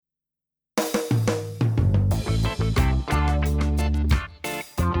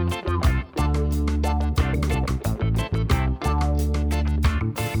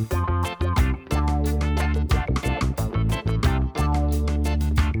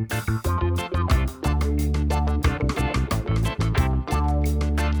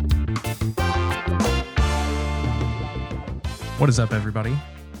What is up, everybody?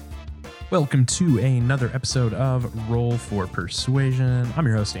 Welcome to another episode of Roll for Persuasion. I'm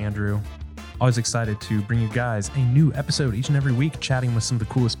your host, Andrew. Always excited to bring you guys a new episode each and every week, chatting with some of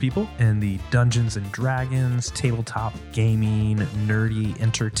the coolest people in the Dungeons and Dragons, tabletop gaming, nerdy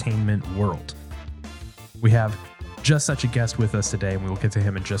entertainment world. We have just such a guest with us today, and we will get to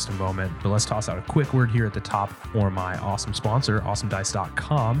him in just a moment. But let's toss out a quick word here at the top for my awesome sponsor,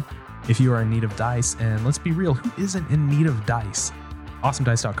 AwesomeDice.com. If you are in need of dice, and let's be real, who isn't in need of dice?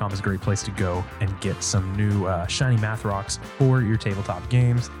 AwesomeDice.com is a great place to go and get some new shiny math rocks for your tabletop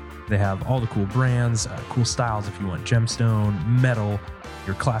games. They have all the cool brands, cool styles if you want gemstone, metal,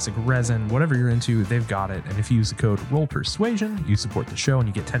 your classic resin, whatever you're into, they've got it. And if you use the code ROLLPERSUASION, you support the show and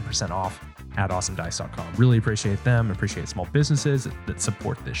you get 10% off at AwesomeDice.com. Really appreciate them, appreciate small businesses that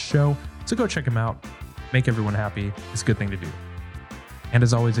support this show. So go check them out, make everyone happy. It's a good thing to do. And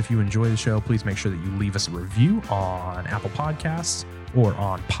as always, if you enjoy the show, please make sure that you leave us a review on Apple Podcasts or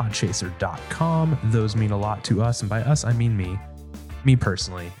on podchaser.com. Those mean a lot to us. And by us, I mean me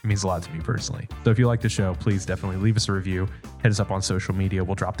personally. It means a lot to me personally. So if you like the show, please definitely leave us a review. Hit us up on social media.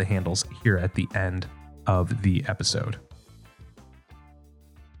 We'll drop the handles here at the end of the episode.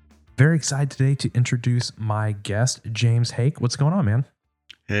 Very excited today to introduce my guest, James Hake. What's going on, man?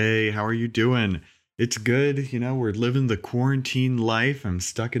 Hey, how are you doing? It's good. You know, we're living the quarantine life. I'm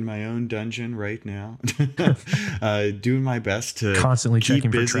stuck in my own dungeon right now. Doing my best to constantly keep checking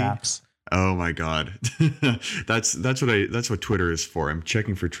busy. for traps. Oh my God. That's what Twitter is for. I'm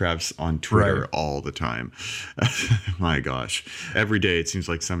checking for traps on Twitter all the time. My gosh. Every day it seems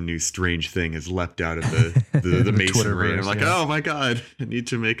like some new strange thing has leapt out of the masonry. And I'm like, oh my God, I need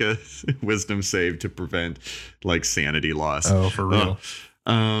to make a wisdom save to prevent like sanity loss. Oh, for real.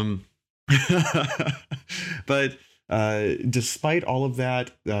 But despite all of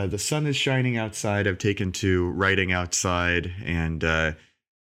that, the sun is shining outside. I've taken to writing outside, and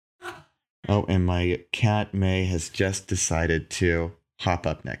and my cat May has just decided to hop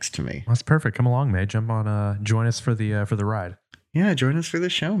up next to me. That's perfect. Come along, May. Jump on. Join us for the ride. Yeah, join us for the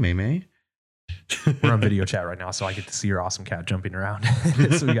show, May. We're on video chat right now, so I get to see your awesome cat jumping around.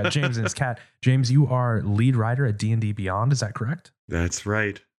 So we got James and his cat. James, you are lead writer at D&D Beyond. Is that correct? That's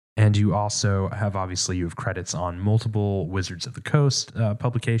right. And you also have, obviously, you have credits on multiple Wizards of the Coast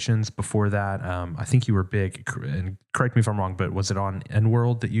publications. Before that, I think you were big, and correct me if I'm wrong, but was it on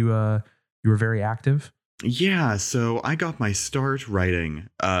EndWorld that you were very active? Yeah, so I got my start writing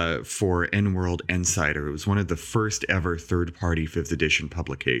for EndWorld Insider. It was one of the first ever third-party 5th edition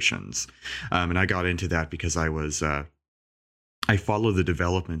publications. And I got into that because I follow the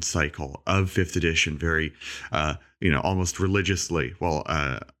development cycle of 5th edition very, almost religiously.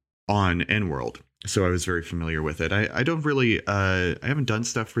 On EndWorld, so I was very familiar with it. I don't really, I haven't done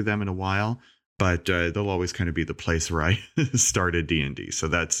stuff for them in a while, but they'll always kind of be the place where I started D&D. So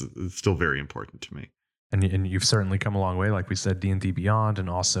that's still very important to me. And you've certainly come a long way, like we said, D&D Beyond, and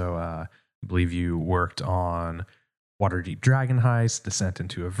also I believe you worked on Waterdeep Dragon Heist, Descent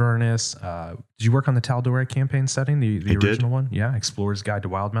into Avernus. Did you work on the Tal'Dorei campaign setting, the original one? Yeah, Explorer's Guide to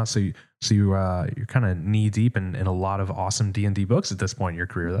Wildemount. So you're kind of knee deep in a lot of awesome D&D books at this point in your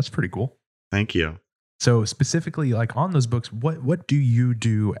career. That's pretty cool. Thank you. So specifically, like on those books, what do you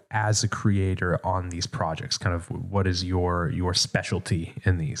do as a creator on these projects? Kind of what is your specialty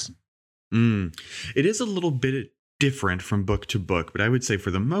in these? It is a little bit different from book to book, but I would say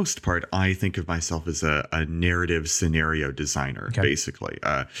for the most part, I think of myself as a narrative scenario designer, basically.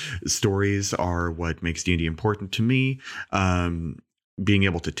 Stories are what makes D&D important to me. Being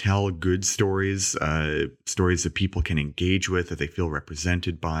able to tell good stories, stories that people can engage with, that they feel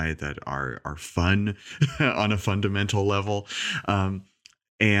represented by, that are fun on a fundamental level.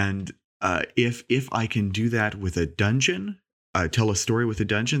 And if I can do that with a dungeon, tell a story with a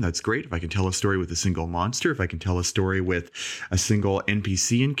dungeon, that's great. If I can tell a story with a single monster, if I can tell a story with a single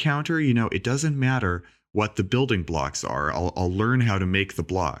NPC encounter, it doesn't matter what the building blocks are. I'll learn how to make the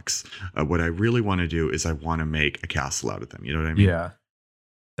blocks. What I really want to do is I want to make a castle out of them. You know what I mean? Yeah.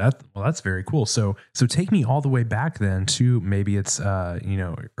 That's very cool. So take me all the way back then to maybe it's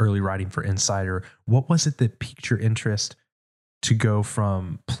early writing for Insider. What was it that piqued your interest to go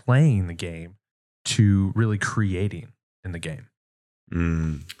from playing the game to really creating in the game?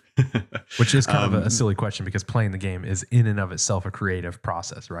 Which is kind of a silly question, because playing the game is in and of itself a creative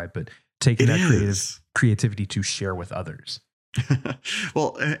process, right? But taking that creativity to share with others.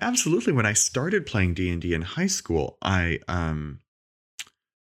 Well, absolutely. When I started playing D&D in high school, I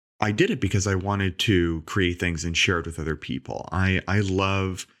did it because I wanted to create things and share it with other people. I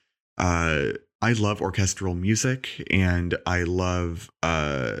love orchestral music, and I love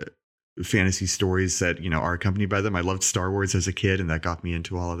fantasy stories that, are accompanied by them. I loved Star Wars as a kid, and that got me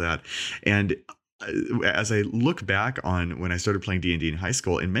into all of that. And as I look back on when I started playing D&D in high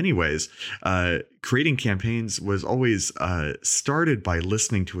school, in many ways, creating campaigns was always started by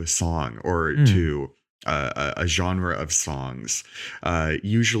listening to a song or to a genre of songs.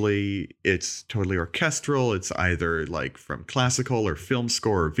 Usually it's totally orchestral. It's either like from classical or film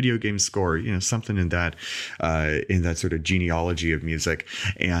score or video game score, something in that sort of genealogy of music.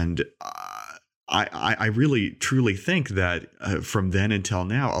 And I really truly think that from then until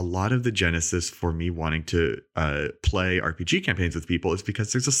now, a lot of the genesis for me wanting to play RPG campaigns with people is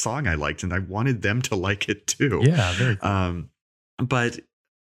because there's a song I liked and I wanted them to like it too. Yeah, very cool. But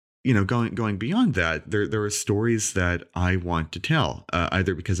going beyond that, there are stories that I want to tell,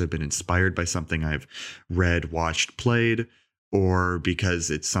 either because I've been inspired by something I've read, watched, played, or because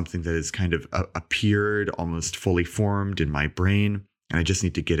it's something that has kind of appeared almost fully formed in my brain, and I just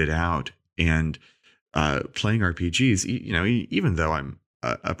need to get it out. And playing RPGs, even though I'm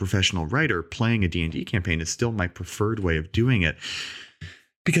a professional writer, playing a D&D campaign is still my preferred way of doing it,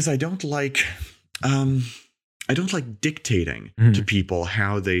 because I don't like dictating to people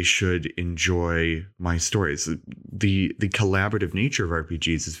how they should enjoy my stories. The collaborative nature of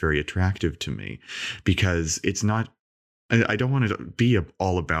RPGs is very attractive to me, because it's not. I don't want it to be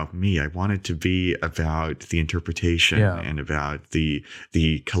all about me. I want it to be about the interpretation and about the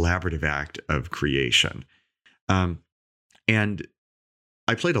collaborative act of creation. And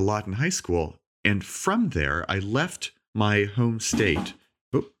I played a lot in high school, and from there I left my home state.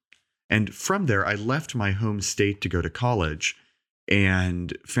 To go to college,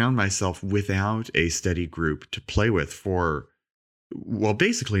 and found myself without a steady group to play with for,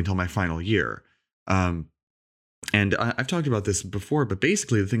 basically until my final year. And I've talked about this before, but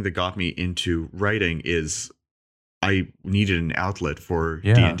basically the thing that got me into writing is I needed an outlet for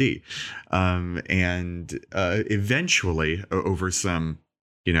D&D. And eventually, over some,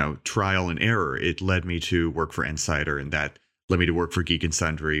 trial and error, it led me to work for Insider, and that led me to work for Geek and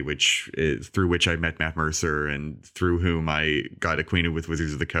Sundry, through which I met Matt Mercer, and through whom I got acquainted with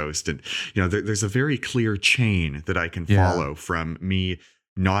Wizards of the Coast. And, there's a very clear chain that I can follow from me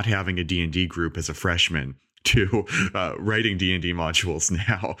not having a D&D group as a freshman to writing D&D modules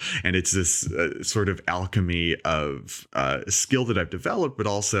now. And it's this sort of alchemy of skill that I've developed, but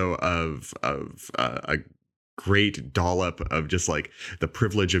also of a great dollop of just like the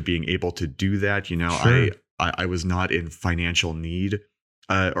privilege of being able to do that. Sure. I was not in financial need,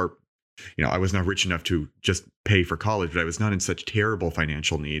 I was not rich enough to just pay for college, but I was not in such terrible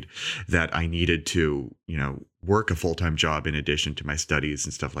financial need that I needed to, work a full-time job in addition to my studies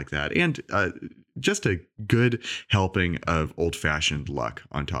and stuff like that. And just a good helping of old-fashioned luck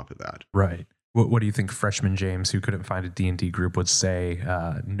on top of that. Right. What do you think freshman James, who couldn't find a D&D group, would say,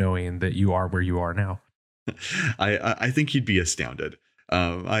 knowing that you are where you are now? I think he'd be astounded.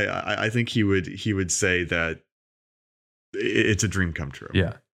 I think he would say that it's a dream come true.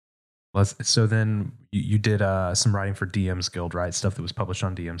 Yeah. So then you did some writing for DM's Guild, right? Stuff that was published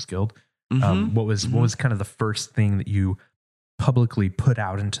on DM's Guild. What was kind of the first thing that you publicly put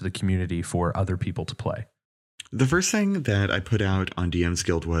out into the community for other people to play? The first thing that I put out on DM's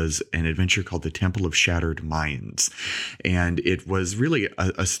Guild was an adventure called The Temple of Shattered Minds. And it was really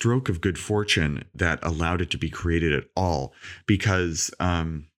a stroke of good fortune that allowed it to be created at all, because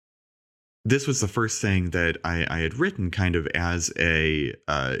this was the first thing that I had written kind of as a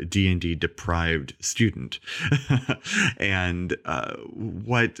D&D deprived student. And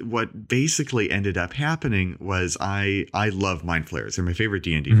what basically ended up happening was I love Mind Flayers. They're my favorite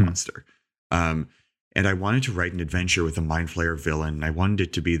D&D monster. And I wanted to write an adventure with a Mind Flayer villain. I wanted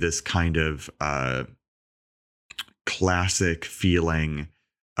it to be this kind of classic feeling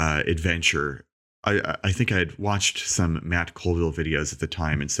adventure. I think I had watched some Matt Colville videos at the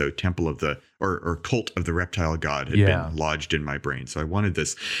time, and so Temple of the or Cult of the Reptile God had been lodged in my brain. So I wanted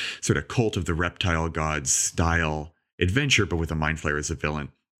this sort of Cult of the Reptile God style adventure, but with a Mind Flayer as a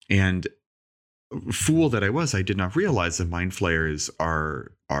villain. And fool that I was, I did not realize that Mind Flayers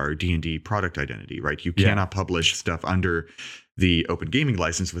are D&D product identity, right? You cannot publish stuff under the Open Gaming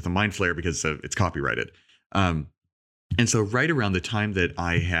license with a Mind Flayer because it's copyrighted. And so right around the time that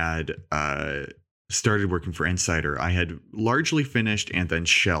I had started working for Insider, I had largely finished and then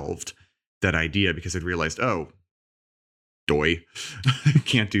shelved that idea because I'd realized, can't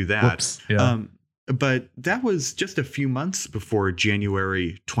do that. Whoops. Yeah. But that was just a few months before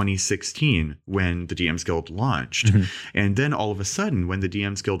January 2016 when the DM's Guild launched. And then all of a sudden, when the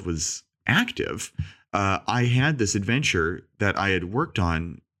DM's Guild was active, I had this adventure that I had worked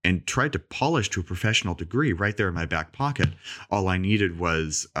on and tried to polish to a professional degree right there in my back pocket. All I needed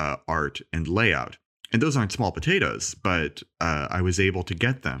was art and layout. And those aren't small potatoes, but I was able to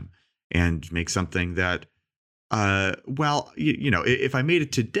get them and make something that, if I made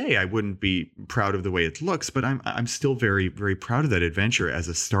it today, I wouldn't be proud of the way it looks, but I'm still very, very proud of that adventure as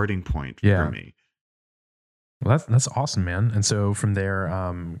a starting point for me. Well, that's awesome, man. And so from there,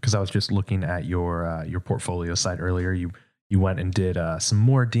 because I was just looking at your portfolio site earlier, you went and did some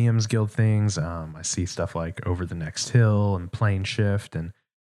more DM's Guild things. I see stuff like Over the Next Hill and Plane Shift, and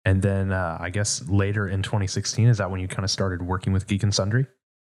then I guess later in 2016, is that when you kind of started working with Geek and Sundry?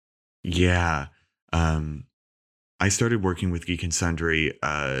 Yeah. I started working with Geek and Sundry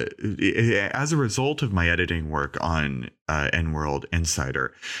as a result of my editing work on EnWorld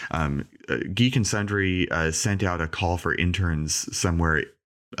Insider. Geek and Sundry sent out a call for interns somewhere,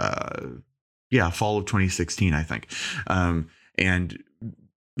 fall of 2016, I think. And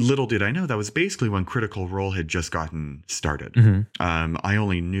little did I know that was basically when Critical Role had just gotten started. Mm-hmm. I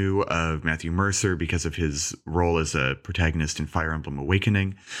only knew of Matthew Mercer because of his role as a protagonist in Fire Emblem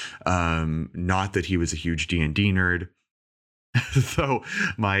Awakening. Not that he was a huge D&D nerd, though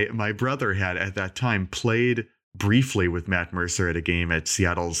my brother had at that time played briefly with Matt Mercer at a game at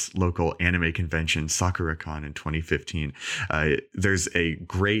Seattle's local anime convention, SakuraCon, in 2015. There's a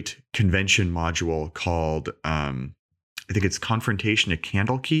great convention module called I think it's Confrontation at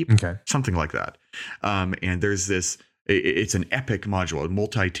Candlekeep, okay, something like that. And there's this, it's an epic module, a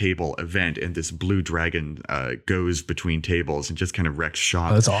multi-table event, and this blue dragon goes between tables and just kind of wrecks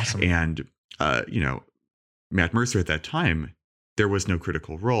shop. Oh, that's awesome. And, Matt Mercer at that time, there was no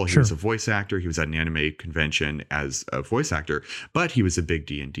Critical Role. He was a voice actor. He was at an anime convention as a voice actor, but he was a big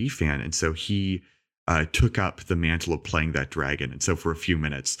D&D fan. And so he took up the mantle of playing that dragon. And so for a few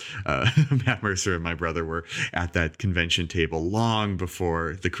minutes, Matt Mercer and my brother were at that convention table long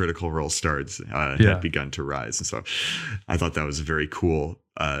before the Critical Role stars had begun to rise. And so I thought that was a very cool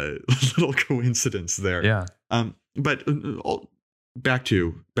little coincidence there. Yeah. But back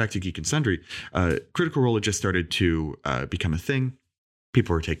to Geek and Sundry, Critical Role had just started to become a thing.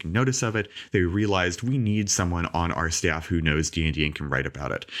 People were taking notice of it. They realized we need someone on our staff who knows D&D and can write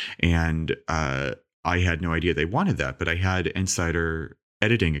about it. And I had no idea they wanted that, but I had insider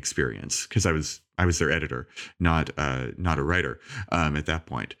editing experience because I was their editor, not a writer at that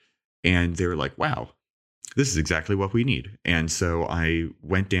point. And they were like, "Wow, this is exactly what we need." And so I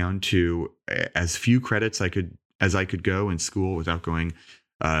went down to as few credits as I could go in school without going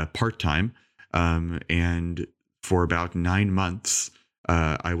part-time. And for about 9 months,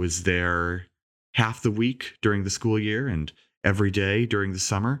 I was there half the week during the school year and every day during the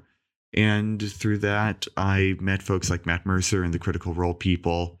summer. And through that, I met folks like Matt Mercer and the Critical Role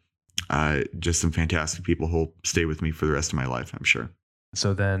people, just some fantastic people who'll stay with me for the rest of my life, I'm sure.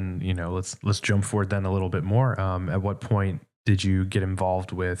 So then, let's jump forward then a little bit more. At what point did you get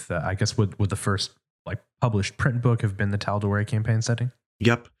involved with, I guess, would the first published print book have been the Tal'Dorei campaign setting?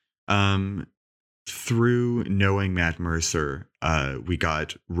 Yep. Through knowing Matt Mercer, we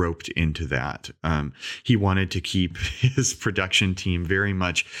got roped into that. He wanted to keep his production team very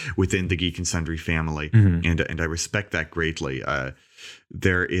much within the Geek and Sundry family, and I respect that greatly.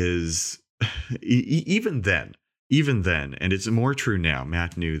 There is even then, and it's more true now.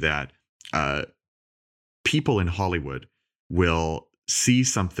 Matt knew that people in Hollywood will see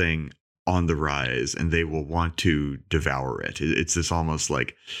something on the rise and they will want to devour it. It's this almost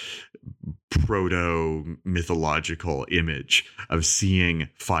like proto mythological image of seeing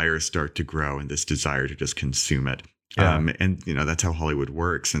fire start to grow and this desire to just consume it. Yeah. And that's how Hollywood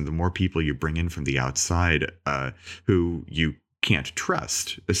works. And the more people you bring in from the outside who you can't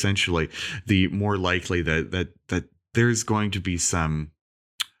trust, essentially, the more likely that there's going to be some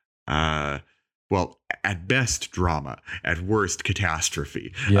at best drama, at worst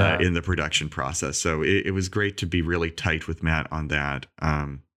catastrophe in the production process. So it was great to be really tight with Matt on that.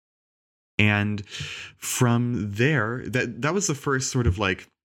 And from there, that was the first sort of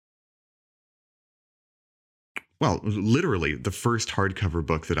literally the first hardcover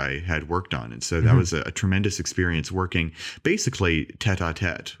book that I had worked on. And so that was a tremendous experience working basically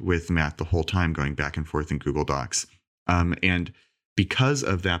tete-a-tete with Matt the whole time, going back and forth in Google Docs. And because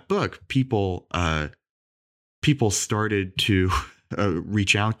of that book, people started to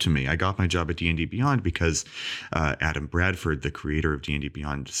reach out to me. I got my job at D&D Beyond because Adam Bradford, the creator of D&D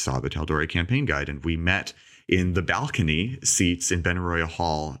Beyond, saw the Tal'Dorei campaign guide, and we met in the balcony seats in Benaroya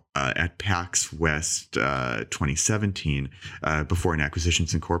Hall at PAX West 2017 before an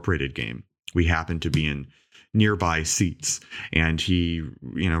Acquisitions Incorporated game. We happened to be in nearby seats, and he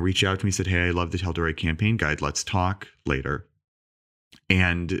reached out to me, said, "Hey, I love the Tal'Dorei campaign guide. Let's talk later."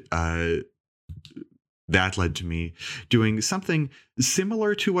 And that led to me doing something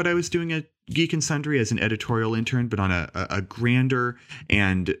similar to what I was doing at Geek and Sundry as an editorial intern, but on a grander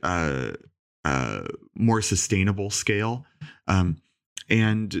and more sustainable scale.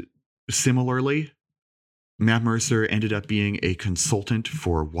 And similarly, Matt Mercer ended up being a consultant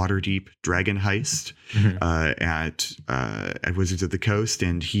for Waterdeep Dragon Heist at Wizards of the Coast,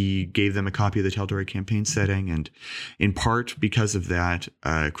 and he gave them a copy of the Tal'Dorei campaign setting. And in part because of that,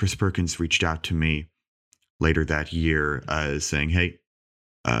 Chris Perkins reached out to me later that year saying, hey,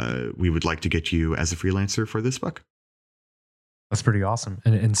 we would like to get you as a freelancer for this book. That's pretty awesome.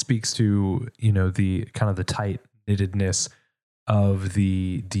 And speaks to, the kind of the tight knittedness of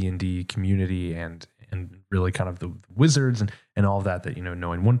the D&D community and really kind of the wizards and all of that,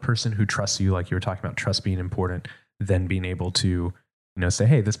 knowing one person who trusts you, like you were talking about trust being important, then being able to, say,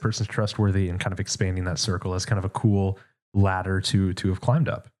 hey, this person's trustworthy, and kind of expanding that circle as kind of a cool ladder to have climbed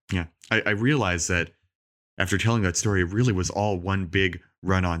up. Yeah. I realized that after telling that story, it really was all one big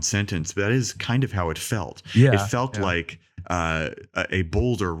run-on sentence, but that is kind of how it felt. Yeah, it felt like a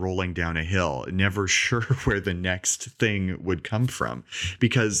boulder rolling down a hill, never sure where the next thing would come from.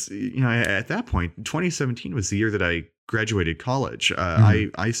 Because, at that point, 2017 was the year that I graduated college.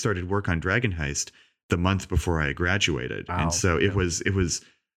 I started work on Dragon Heist the month before I graduated. Wow. And so it was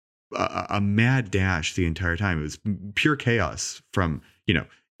a mad dash the entire time. It was pure chaos from,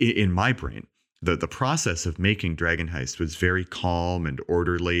 in my brain. The process of making Dragon Heist was very calm and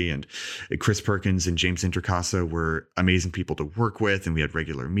orderly, and Chris Perkins and James Introcaso were amazing people to work with, and we had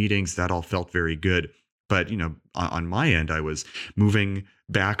regular meetings. That all felt very good. But, on my end, I was moving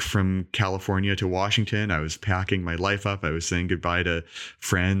back from California to Washington. I was packing my life up. I was saying goodbye to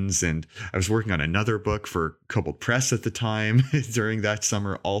friends, and I was working on another book for Kobold Press at the time during that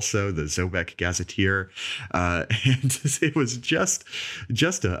summer, also the Zobek Gazetteer. And it was just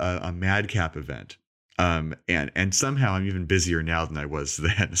a madcap event. And somehow I'm even busier now than I was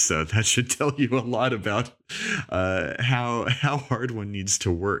then. So that should tell you a lot about how hard one needs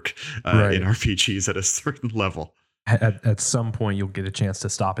to work in RPGs at a certain level. At some point, you'll get a chance to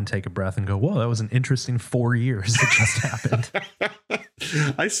stop and take a breath and go, whoa, that was an interesting 4 years that just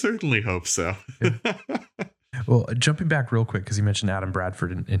happened. I certainly hope so. Yeah. Well, jumping back real quick, because you mentioned Adam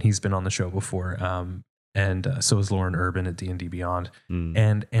Bradford, and he's been on the show before. And so is Lauren Urban at D&D Beyond.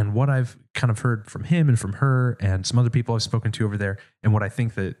 And what I've kind of heard from him and from her and some other people I've spoken to over there, and what I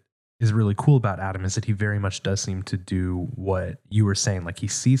think that is really cool about Adam is that he very much does seem to do what you were saying. Like, he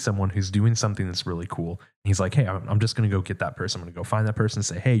sees someone who's doing something that's really cool, and he's like, hey, I'm just going to go get that person. I'm going to go find that person and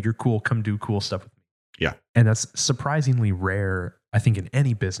say, hey, you're cool. Come do cool stuff with me. Yeah. And that's surprisingly rare, I think, in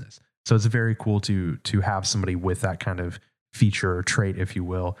any business. So it's very cool to have somebody with that kind of feature or trait, if you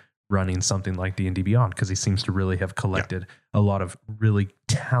will, running something like D&D Beyond, because he seems to really have collected a lot of really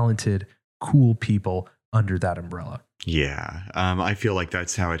talented, cool people under that umbrella. Yeah. I feel like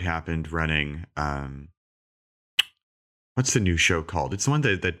that's how it happened running. What's the new show called? It's the one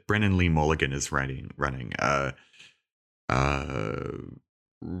that Brennan Lee Mulligan is running.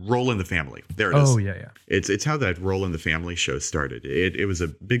 Roll in the Family. There it is. Oh, yeah. It's how that Roll in the Family show started. It was a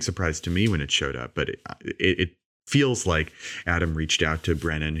big surprise to me when it showed up, but it feels like Adam reached out to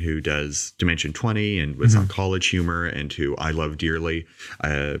Brennan, who does Dimension 20 and was on College Humor, and who I love dearly.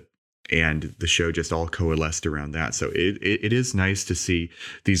 And the show just all coalesced around that. So it is nice to see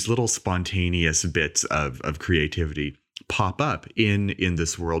these little spontaneous bits of creativity pop up in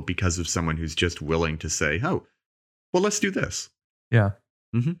this world because of someone who's just willing to say, oh, well, let's do this. Yeah.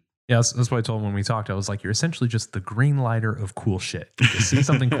 Mm-hmm. Yeah, that's what I told him when we talked. I was like, you're essentially just the green lighter of cool shit. You just see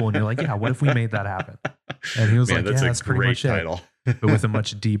something cool and you're like, yeah, what if we made that happen? And he was like, yeah, that's pretty much title. It. But with a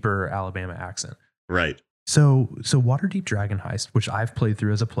much deeper Alabama accent. Right. So Waterdeep Dragon Heist, which I've played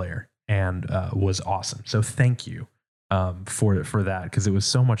through as a player and was awesome. So thank you for that, because it was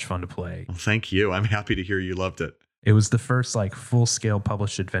so much fun to play. Well, thank you. I'm happy to hear you loved it. It was the first full-scale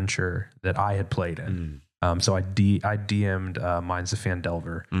published adventure that I had played in. So I DM'd Minds of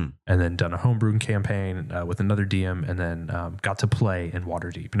Phandelver and then done a homebrew campaign with another DM, and then got to play in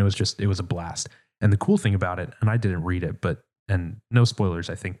Waterdeep. And it was a blast. And the cool thing about it, and I didn't read it, and no spoilers,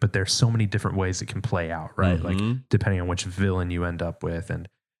 I think, but there's so many different ways it can play out, right? Like depending on which villain you end up with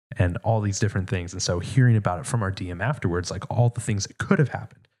and all these different things. And so hearing about it from our DM afterwards, like all the things that could have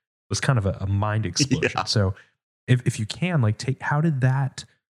happened, was kind of a mind explosion. Yeah. So if you can, how did that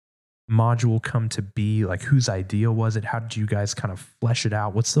module come to be? Like, whose idea was it? How did you guys kind of flesh it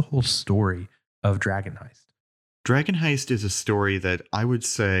out? What's the whole story of Dragon Heist? Dragon Heist is a story that I would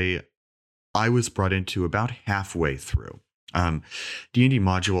say I was brought into about halfway through. D&D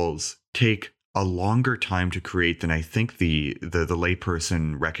modules take a longer time to create than I think the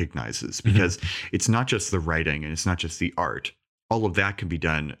layperson recognizes, because it's not just the writing and it's not just the art. All of that can be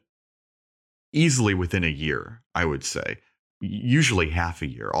done easily within a year, I would say. Usually half a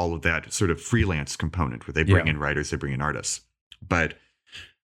year, all of that sort of freelance component where they bring in writers, they bring in artists. But,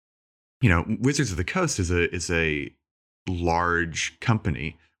 Wizards of the Coast is a large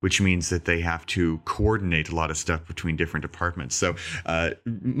company, which means that they have to coordinate a lot of stuff between different departments. So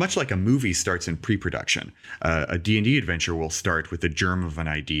much like a movie starts in pre-production, a D&D adventure will start with the germ of an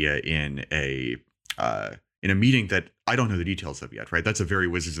idea in a meeting that I don't know the details of yet, right? That's a very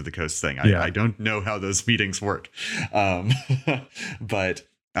Wizards of the Coast thing. I don't know how those meetings work. But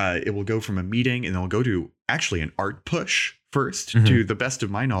it will go from a meeting and they'll go to actually an art push first, to the best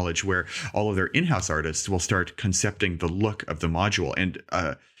of my knowledge, where all of their in-house artists will start concepting the look of the module. And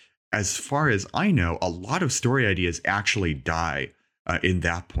as far as I know, a lot of story ideas actually die in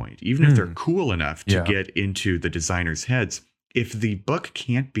that point, even if they're cool enough to get into the designers' heads. If the book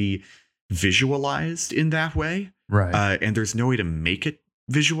can't be visualized in that way, right, and there's no way to make it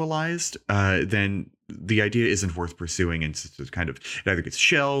visualized, then the idea isn't worth pursuing, and it's kind of, it either gets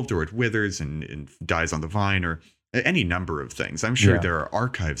shelved or it withers and dies on the vine, or any number of things. I'm sure there are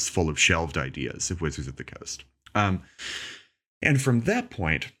archives full of shelved ideas of Wizards of the Coast. And from that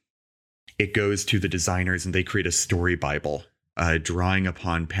point, it goes to the designers and they create a story Bible, drawing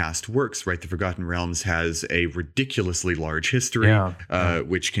upon past works, right? The Forgotten Realms has a ridiculously large history,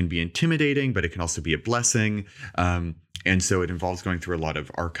 which can be intimidating, but it can also be a blessing. And so it involves going through a lot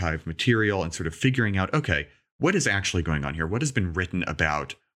of archive material and sort of figuring out, okay, what is actually going on here? What has been written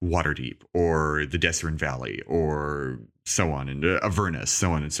about Waterdeep or the Desserin Valley or so on, and Avernus,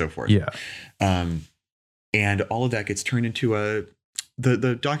 so on and so forth. And all of that gets turned into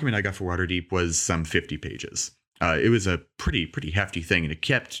the document I got for Waterdeep was some 50 pages. It was a pretty hefty thing, and it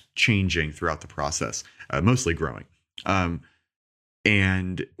kept changing throughout the process, mostly growing.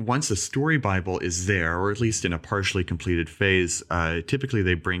 And once a story Bible is there, or at least in a partially completed phase, typically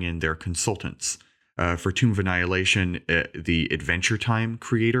they bring in their consultants. For Tomb of Annihilation, the Adventure Time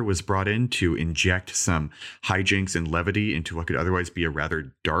creator was brought in to inject some hijinks and levity into what could otherwise be a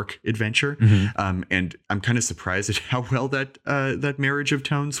rather dark adventure. And I'm kind of surprised at how well that marriage of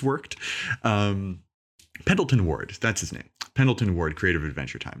tones worked. Pendleton Ward, that's his name. Pendleton Ward, creator of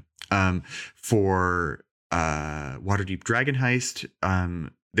Adventure Time. For Waterdeep Dragon Heist,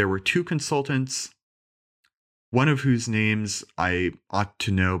 there were two consultants, one of whose names I ought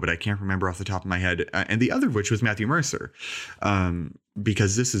to know, but I can't remember off the top of my head, and the other of which was Matthew Mercer,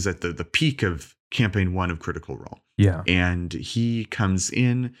 because this is at the peak of campaign 1 of Critical Role. And he comes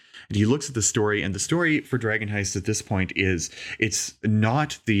in and he looks at the story, and the story for Dragon Heist at this point it's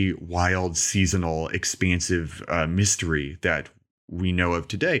not the wild, seasonal, expansive mystery that we know of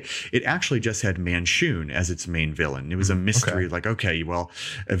today. It actually just had Manshoon as its main villain. It was a mystery, like, okay, well,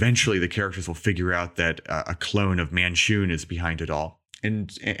 eventually the characters will figure out that a clone of Manshoon is behind it all.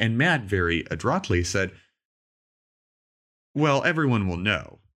 And Matt very adroitly said, well, everyone will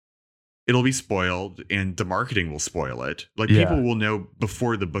know. It'll be spoiled, and the marketing will spoil it. Like, people will know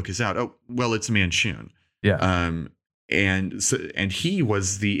before the book is out. Oh, well, it's Manshoon. And he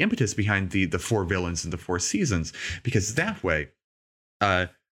was the impetus behind the 4 villains and the 4 seasons, because that way,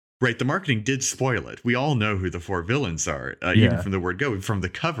 right, the marketing did spoil it. We all know who the 4 villains are, even from the word go, from the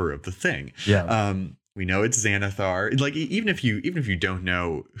cover of the thing. We know it's Xanathar. Like, even if you don't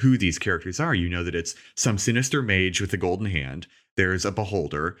know who these characters are, you know that it's some sinister mage with a golden hand. There's a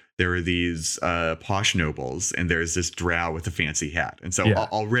beholder. There are these posh nobles, and there's this drow with a fancy hat. And so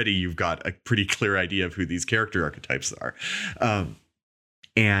already you've got a pretty clear idea of who these character archetypes are.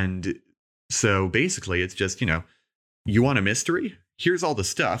 And so basically, it's just, you want a mystery? Here's all the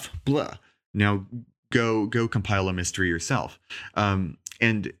stuff. Blah. Now go compile a mystery yourself.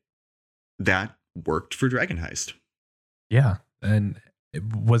 And that worked for Dragon Heist. And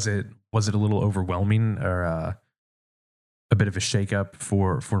was it a little overwhelming, or a bit of a shakeup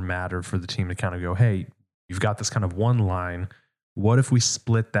for Matt or for the team to kind of go, hey, you've got this kind of one line. What if we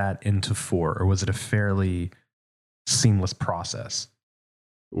split that into 4? Or was it a fairly seamless process?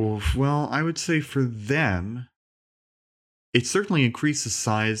 Well, I would say for them, it certainly increased the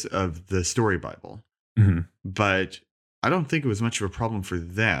size of the story Bible. But I don't think it was much of a problem for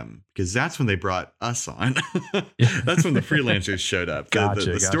them, because that's when they brought us on. That's when the freelancers showed up.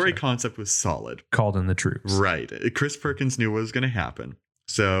 The story concept was solid. Called in the troops. Right. Chris Perkins knew what was going to happen.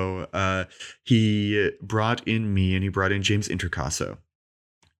 So he brought in me, and he brought in James Introcaso.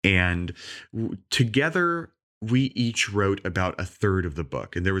 And together, we each wrote about a third of the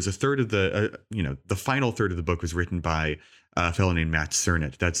book, and there was a third of the the final third of the book was written by a fellow named Matt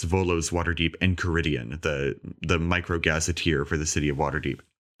Cernit. That's Volo's Waterdeep Enchiridion, the micro gazetteer for the city of Waterdeep.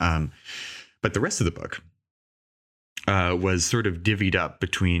 But the rest of the book was sort of divvied up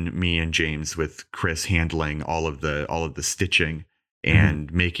between me and James, with Chris handling all of the stitching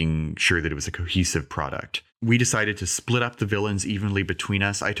and making sure that it was a cohesive product. We decided to split up the villains evenly between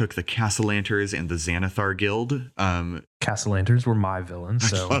us. I took the Castellanters and the Xanathar Guild. Castellanters were my villains.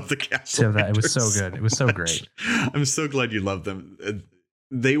 So I love the Castellanters. It was so good. It was so great. I'm so glad you love them.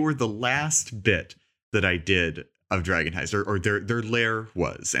 They were the last bit that I did of Dragon Heist, or their lair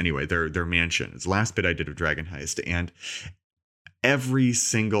was anyway. Their mansion. It's the last bit I did of Dragon Heist, and every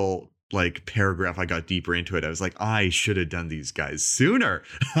single paragraph I got deeper into it, I was like, I should have done these guys sooner.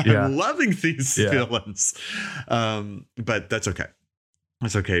 Yeah. I'm loving these villains. But that's okay.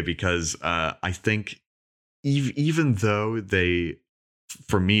 That's okay, because I think even though they,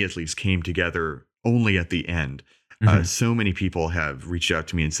 for me at least, came together only at the end, so many people have reached out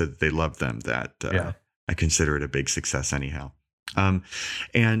to me and said that they love them, that I consider it a big success anyhow. So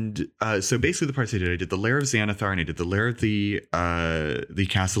basically the parts I did the Lair of Xanathar, and I did the Lair of the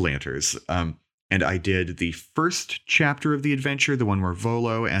Castellanters. And I did the first chapter of the adventure, the one where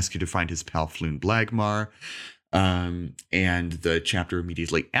Volo asks you to find his pal Floon Blagmar. And the chapter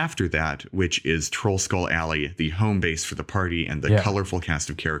immediately after that, which is Troll Skull Alley, the home base for the party and the colorful cast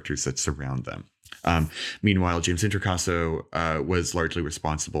of characters that surround them. Meanwhile, James Introcaso was largely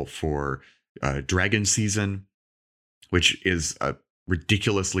responsible for Dragon Season, which is a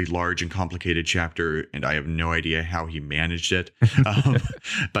ridiculously large and complicated chapter, and I have no idea how he managed it.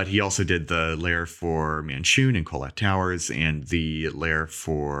 But he also did the lair for Manshoon and Colette Towers, and the lair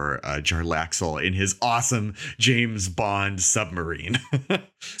for Jarlaxle in his awesome James Bond submarine.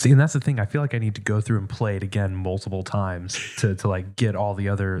 See, and that's the thing. I feel like I need to go through and play it again multiple times to get all the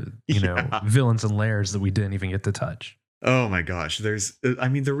other villains and lairs that we didn't even get to touch. Oh my gosh, there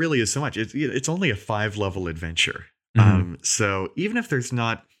really is so much. It's only a 5-level adventure. So even if there's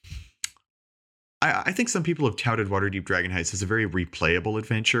not, I think some people have touted Waterdeep Dragon Heist as a very replayable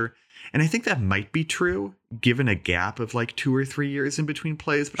adventure. And I think that might be true given a gap of 2 or 3 years in between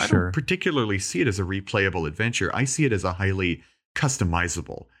plays, but I don't particularly see it as a replayable adventure. I see it as a highly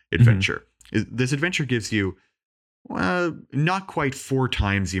customizable adventure. This adventure gives you not quite 4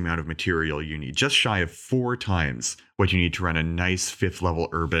 times the amount of material you need, just shy of 4 times what you need to run a nice 5th level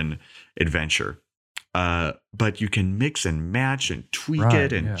urban adventure. But you can mix and match and tweak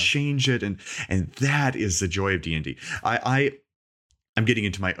it and change it, and that is the joy of D&D. I'm getting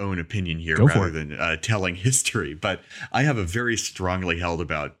into my own opinion here rather than telling history, but I have a very strongly held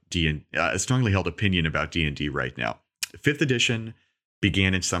opinion about D&D right now. 5th edition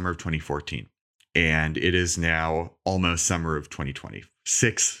began in summer of 2014, and it is now almost summer of 2020.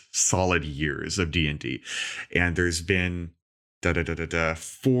 6 solid years of D&D, and there's been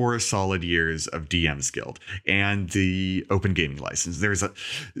 4 solid years of DM's Guild and the open gaming license.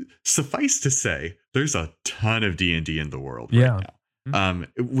 Suffice to say, there's a ton of D&D in the world right now,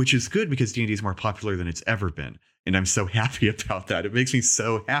 which is good because D&D is more popular than it's ever been. And I'm so happy about that. It makes me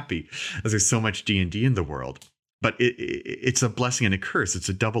so happy as there's so much D&D in the world. But it's a blessing and a curse. It's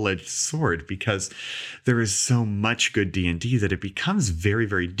a double-edged sword because there is so much good D&D that it becomes very,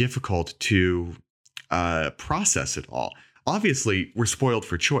 very difficult to process it all. Obviously, we're spoiled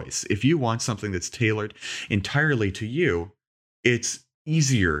for choice. If you want something that's tailored entirely to you, it's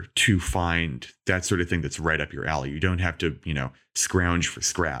easier to find that sort of thing that's right up your alley. You don't have to, scrounge for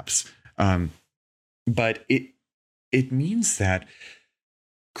scraps. But it means that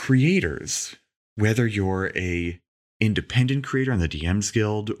creators, whether you're a independent creator on the DM's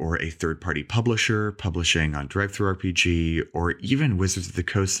Guild or a third-party publisher publishing on DriveThruRPG or even Wizards of the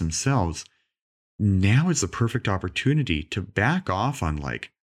Coast themselves, now is the perfect opportunity to back off on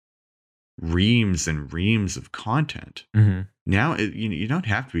reams and reams of content. Now, you don't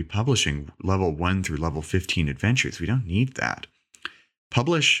have to be publishing level 1 through level 15 adventures. We don't need that.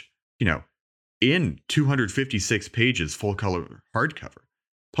 Publish, in 256 pages, full color hardcover.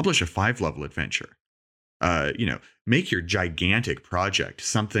 Publish a 5-level adventure. Make your gigantic project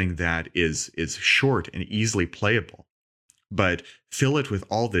something that is short and easily playable, but fill it with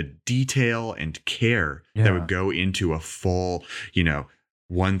all the detail and care that would go into a full,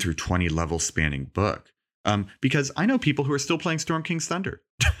 1 through 20 level spanning book. Because I know people who are still playing Storm King's Thunder.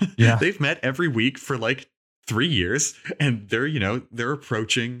 They've met every week for 3 years, and they're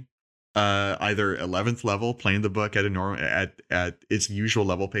approaching either 11th level, playing the book at at its usual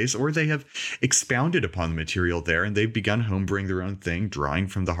level pace, or they have expounded upon the material there and they've begun homebrewing their own thing, drawing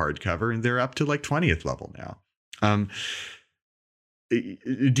from the hardcover, and they're up to 20th level now. D&D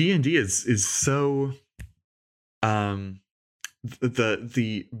is so the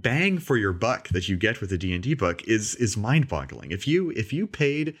bang for your buck that you get with a D&D book is mind-boggling. If you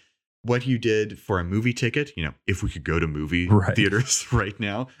paid what you did for a movie ticket, if we could go to movie theaters right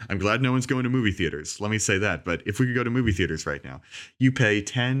now, I'm glad no one's going to movie theaters. Let me say that. But if we could go to movie theaters right now, you pay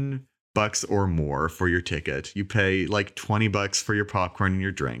 $10 or more for your ticket. You pay like $20 for your popcorn and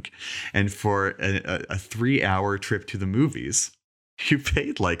your drink. And for a 3-hour trip to the movies, you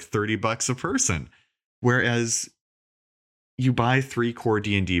paid like $30 a person. Whereas you buy 3 core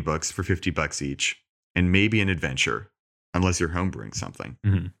D&D books for $50 each and maybe an adventure, unless you're homebrewing something.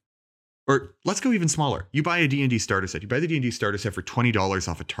 Mm-hmm. Or let's go even smaller. You buy a D&D starter set. You buy the D&D starter set for $20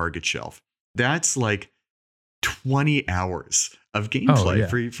 off a Target shelf. That's like 20 hours of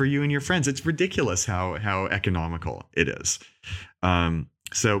gameplay for you and your friends. It's ridiculous how economical it is.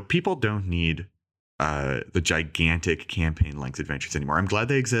 So people don't need the gigantic campaign length adventures anymore. I'm glad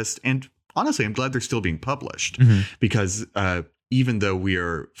they exist. And honestly, I'm glad they're still being published because even though we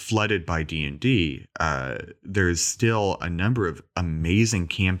are flooded by D&D, there's still a number of amazing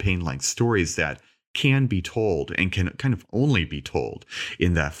campaign-length stories that can be told and can kind of only be told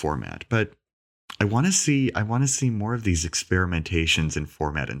in that format. But I want to see more of these experimentations in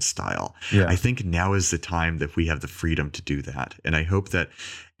format and style. Yeah. I think now is the time that we have the freedom to do that. And I hope that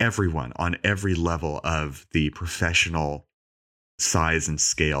everyone on every level of the professional size and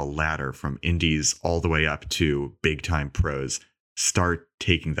scale ladder, from indies all the way up to big time pros, start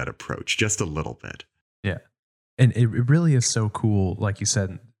taking that approach just a little bit. Yeah. And it really is so cool, like you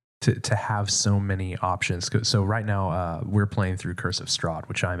said, to have so many options. So right now we're playing through Curse of Strahd,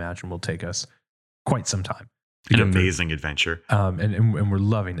 which I imagine will take us quite some time. An amazing adventure. And we're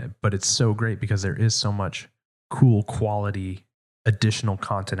loving it, but it's so great because there is so much cool quality additional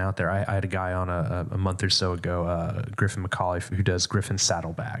content out there. I had a guy on a month or so ago, Griffin McCauley, who does Griffin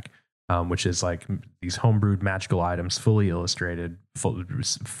Saddlebag, which is like these homebrewed magical items, fully illustrated,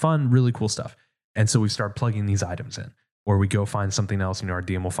 fun, really cool stuff. And so we start plugging these items in, or we go find something else. Our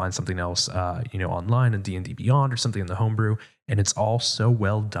DM will find something else, online in D&D Beyond or something in the homebrew, and it's all so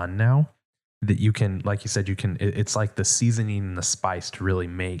well done now that you can, like you said, it's like the seasoning and the spice to really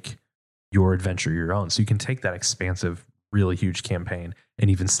make your adventure your own. So you can take that expansive, really huge campaign,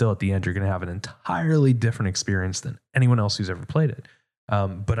 and even still at the end, you're going to have an entirely different experience than anyone else who's ever played it.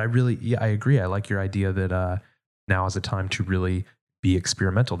 But I agree. I like your idea that now is a time to really be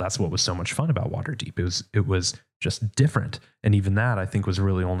experimental. That's what was so much fun about Waterdeep. It was just different. And even that, I think, was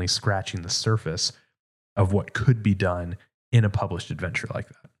really only scratching the surface of what could be done in a published adventure like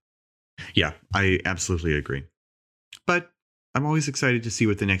that. Yeah, I absolutely agree. But I'm always excited to see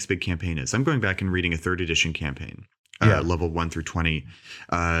what the next big campaign is. I'm going back and reading a 3rd edition campaign, level 1 through 20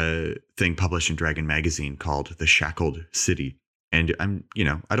 thing published in Dragon Magazine called The Shackled City. And I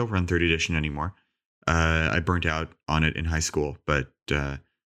don't run 3rd edition anymore. I burnt out on it in high school, but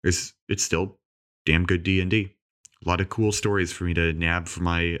it's still damn good D&D. A lot of cool stories for me to nab for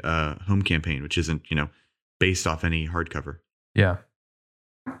my home campaign, which isn't, based off any hardcover. Yeah.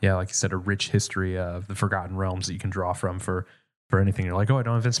 Yeah, like you said, a rich history of the Forgotten Realms that you can draw from for anything. You're like, oh, I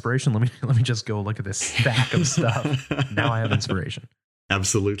don't have inspiration. Let me just go look at this stack of stuff. Now I have inspiration.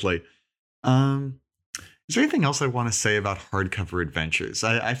 Absolutely. Is there anything else I want to say about hardcover adventures?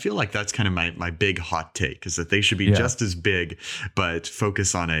 I feel like that's kind of my big hot take, is that they should be just as big, but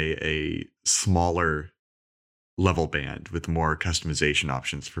focus on a smaller level band with more customization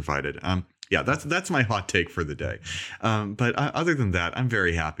options provided. That's my hot take for the day. But other than that, I'm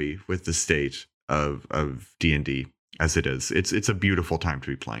very happy with the state of D&D as it is. It's a beautiful time to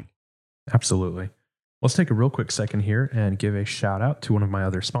be playing. Absolutely. Let's take a real quick second here and give a shout out to one of my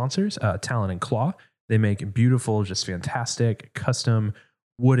other sponsors, Talon & Claw. They make beautiful, just fantastic custom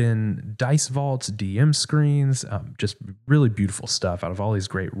wooden dice vaults, DM screens, just really beautiful stuff out of all these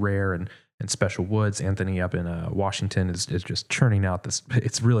great rare and special woods. Anthony up in Washington is just churning out this.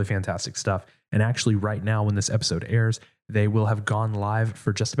 It's really fantastic stuff. And actually right now, when this episode airs, they will have gone live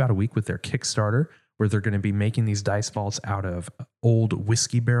for just about a week with their Kickstarter, where they're going to be making these dice vaults out of old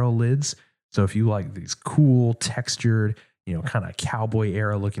whiskey barrel lids. So if you like these cool textured, kind of cowboy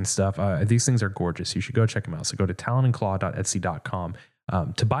era looking stuff, these things are gorgeous. You should go check them out. So go to talonandclaw.etsy.com.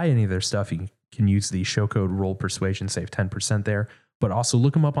 To buy any of their stuff, you can use the show code ROLLPERSUASION, save 10% there. But also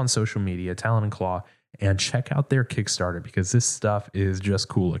look them up on social media, Talon & Claw, and check out their Kickstarter, because this stuff is just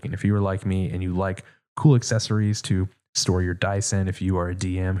cool looking. If you were like me and you like cool accessories to store your dice in, if you are a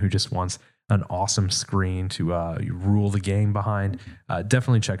DM who just wants an awesome screen to rule the game behind,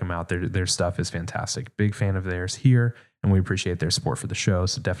 definitely check them out. Their stuff is fantastic. Big fan of theirs here, and we appreciate their support for the show,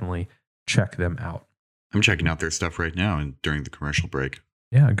 so definitely check them out. I'm checking out their stuff right now and during the commercial break.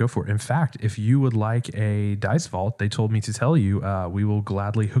 Yeah, go for it. In fact, if you would like a dice vault, they told me to tell you, we will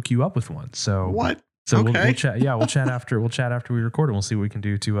gladly hook you up with one. So what? So okay. we'll chat. Yeah, we'll chat after. We'll chat after we record, and we'll see what we can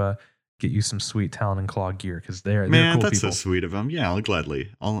do to get you some sweet Talon and Claw gear, because they're cool that's people. So sweet of them. Yeah, I'll gladly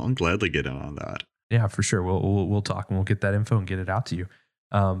get in on that. Yeah, for sure. We'll talk and we'll get that info and get it out to you.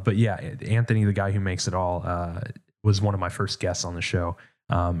 But yeah, Anthony, the guy who makes it all, was one of my first guests on the show,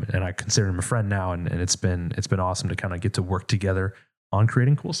 and I consider him a friend now. And it's been awesome to kind of get to work together on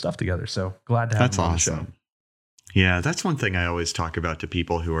creating cool stuff together. So glad to have him on the show. Yeah, that's one thing I always talk about to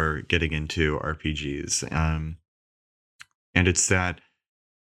people who are getting into RPGs. And it's that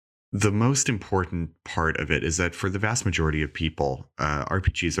the most important part of it is that for the vast majority of people,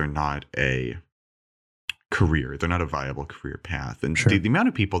 RPGs are not a career. They're not a viable career path. And the amount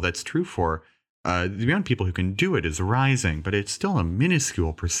of people that's true for, the amount of people who can do it is rising, but it's still a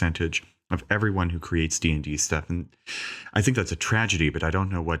minuscule percentage of everyone who creates D&D stuff. And I think that's a tragedy, but I don't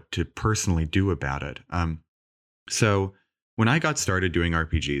know what to personally do about it. So when I got started doing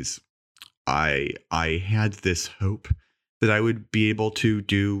RPGs, I had this hope that I would be able to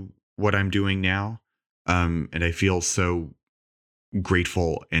do what I'm doing now. And I feel so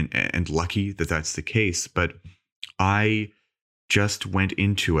grateful and lucky that that's the case. But I just went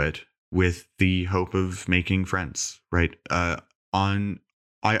into it with the hope of making friends, right? I am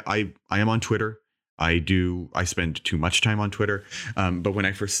on Twitter. I spend too much time on Twitter. But when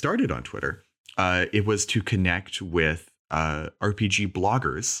I first started on Twitter, it was to connect with RPG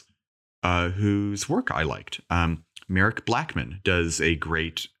bloggers whose work I liked. Merrick Blackman does a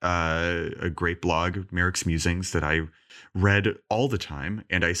great blog, Merrick's Musings, that I read all the time,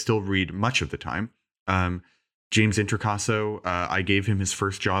 and I still read much of the time. James Introcaso, I gave him his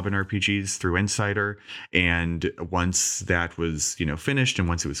first job in RPGs through Insider, and once that was finished, and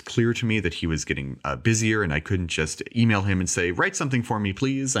once it was clear to me that he was getting busier, and I couldn't just email him and say, write something for me,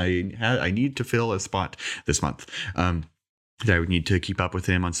 please. I need to fill a spot this month. That I would need to keep up with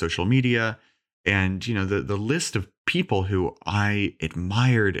him on social media. And, the list of people who I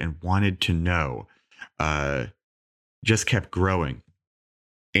admired and wanted to know just kept growing.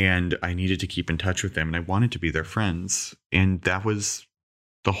 And I needed to keep in touch with them, and I wanted to be their friends. And that was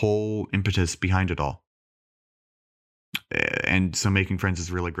the whole impetus behind it all. And so making friends is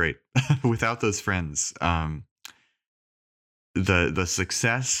really great. Without those friends, the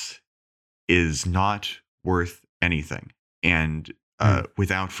success is not worth anything. And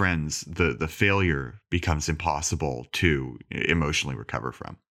without friends, the failure becomes impossible to emotionally recover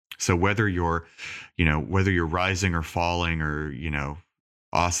from. So whether you're rising or falling or,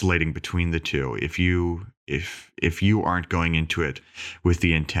 oscillating between the two, if you aren't going into it with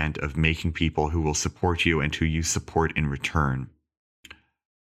the intent of making people who will support you and who you support in return,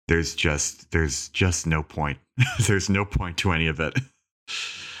 there's just no point. There's no point to any of it.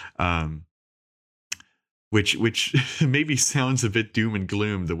 Which maybe sounds a bit doom and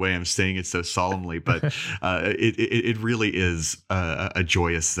gloom the way I'm saying it so solemnly, but it really is a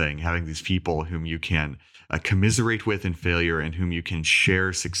joyous thing, having these people whom you can commiserate with in failure and whom you can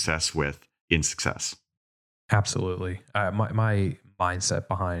share success with in success. Absolutely. My mindset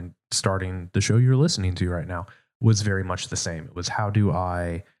behind starting the show you're listening to right now was very much the same. It was, how do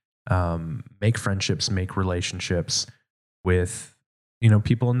I make friendships, make relationships with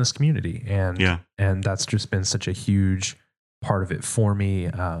people in this community, and that's just been such a huge part of it for me.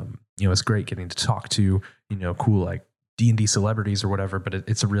 It's great getting to talk to cool like D&D celebrities or whatever, but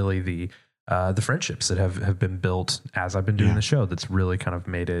it's really the friendships that have been built as I've been doing the show that's really kind of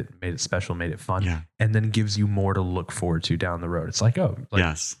made it special, made it fun, and then gives you more to look forward to down the road. It's like,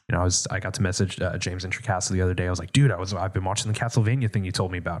 yes, I got to message James Introcaso the other day. I was like, dude, I've been watching the Castlevania thing you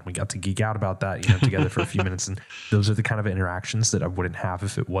told me about. And we got to geek out about that, together for a few minutes. And those are the kind of interactions that I wouldn't have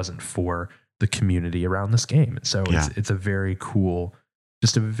if it wasn't for the community around this game. And so it's a very cool,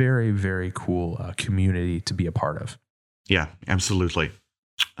 just a very, very cool community to be a part of. Yeah, absolutely.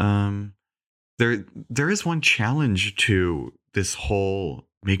 There is one challenge to this whole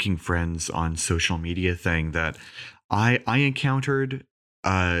making friends on social media thing that I encountered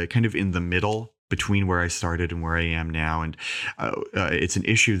kind of in the middle between where I started and where I am now. And it's an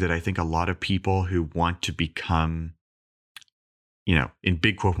issue that I think a lot of people who want to become, in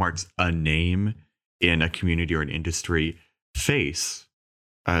big quote marks, a name in a community or an industry face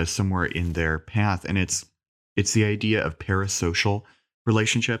somewhere in their path. And it's the idea of parasocial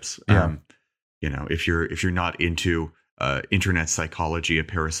relationships. Yeah. If you're not into internet psychology, a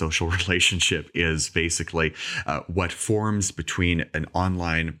parasocial relationship is basically what forms between an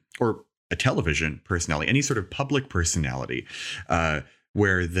online or a television personality, any sort of public personality,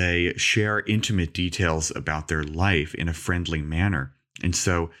 where they share intimate details about their life in a friendly manner. And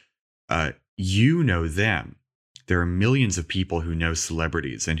so you know them. There are millions of people who know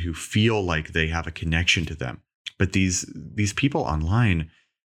celebrities and who feel like they have a connection to them. But these people online,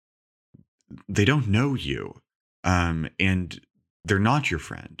 they don't know you. And they're not your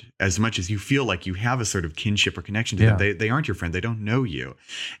friend. As much as you feel like you have a sort of kinship or connection to them, they aren't your friend. They don't know you.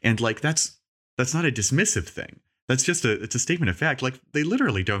 And like that's not a dismissive thing. That's just it's a statement of fact. Like they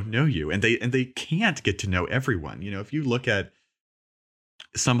literally don't know you, and they can't get to know everyone. If you look at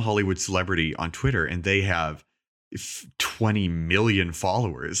some Hollywood celebrity on Twitter and they have 20 million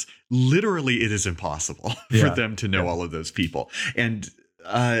followers, literally it is impossible for them to know all of those people. And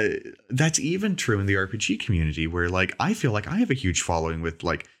that's even true in the RPG community, where like I feel like I have a huge following with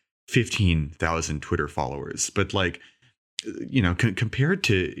like 15,000 Twitter followers, but like compared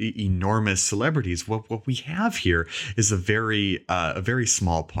to enormous celebrities, what we have here is a very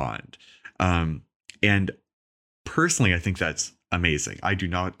small pond. And personally, I think that's amazing. I do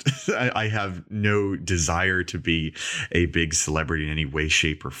not, I have no desire to be a big celebrity in any way,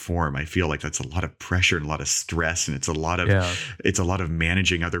 shape, or form. I feel like that's a lot of pressure and a lot of stress, and it's a lot of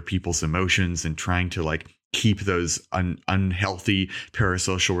managing other people's emotions and trying to like keep those unhealthy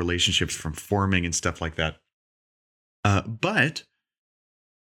parasocial relationships from forming and stuff like that. But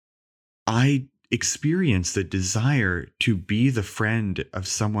I experienced the desire to be the friend of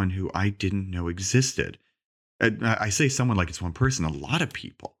someone who I didn't know existed. I say someone like it's one person, a lot of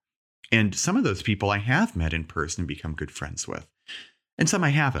people. And some of those people I have met in person and become good friends with. And some I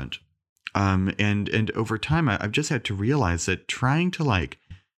haven't. And over time, I've just had to realize that trying to like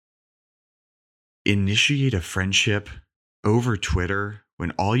initiate a friendship over Twitter when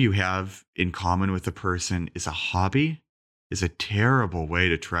all you have in common with the person is a hobby is a terrible way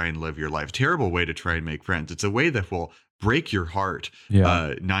to try and live your life. Terrible way to try and make friends. It's a way that will break your heart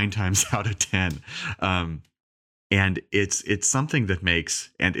 9 times out of 10. And it's something that makes,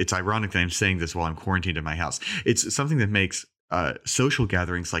 and it's ironic that I'm saying this while I'm quarantined in my house. It's something that makes social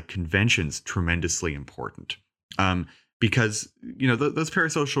gatherings like conventions tremendously important. Because, those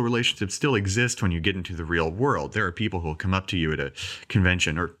parasocial relationships still exist when you get into the real world. There are people who will come up to you at a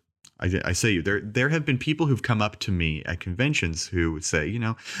convention, or I say there have been people who've come up to me at conventions who say,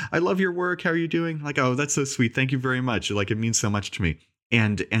 I love your work. How are you doing? Like, oh, that's so sweet. Thank you very much. Like, it means so much to me.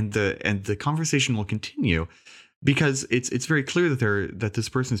 And the conversation will continue, because it's very clear that this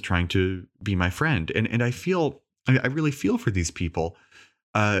person is trying to be my friend. And I really feel for these people,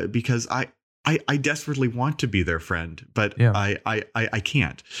 because I desperately want to be their friend, but I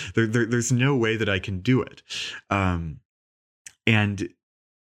can't. There's no way that I can do it. And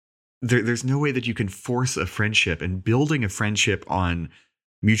there's no way that you can force a friendship, and building a friendship on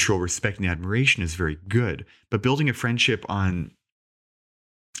mutual respect and admiration is very good. But building a friendship on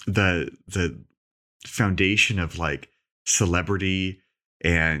the foundation of like celebrity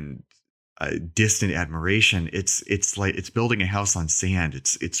and distant admiration, it's like it's building a house on sand.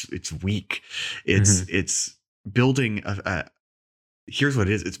 It's weak. It's building here's what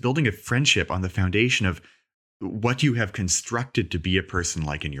it is. It's building a friendship on the foundation of what you have constructed to be a person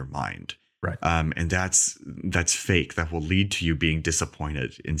like in your mind. Right. And that's fake. That will lead to you being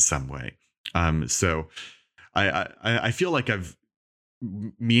disappointed in some way. So I feel like I've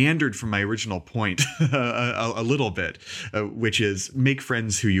meandered from my original point a little bit, which is make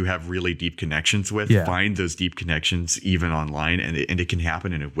friends who you have really deep connections with. Find those deep connections even online, and it can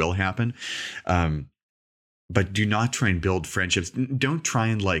happen, and it will happen. But do not try and build friendships. Don't try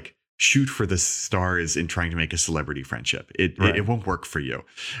and like shoot for the stars in trying to make a celebrity friendship. It won't work for you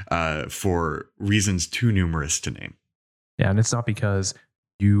for reasons too numerous to name. Yeah, and it's not because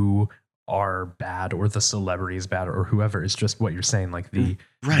you are bad or the celebrity is bad or whoever. It's just what you're saying, like the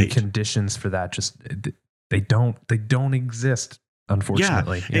conditions for that just they don't exist,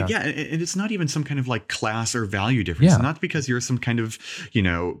 unfortunately. And it's not even some kind of like class or value difference. Not because you're some kind of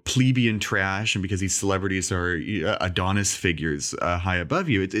plebeian trash, and because these celebrities are Adonis figures high above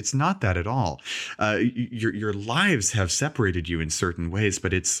you. It's not that at all. Your lives have separated you in certain ways,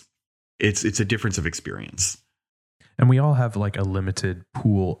 but it's a difference of experience. And we all have like a limited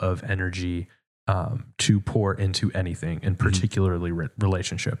pool of energy to pour into anything, and particularly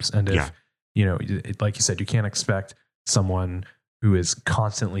relationships. And if, like you said, you can't expect someone who is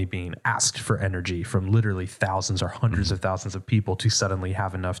constantly being asked for energy from literally thousands or hundreds of thousands of people to suddenly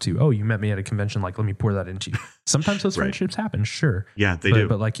have enough to, oh, you met me at a convention, like, let me pour that into you. Sometimes those friendships happen, sure. Yeah, they do.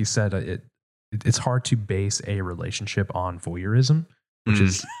 But like you said, it's hard to base a relationship on voyeurism. which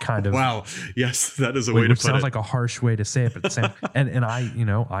is kind of wow. Yes, that is a way to put it. Which sounds like a harsh way to say it, but the same. and I,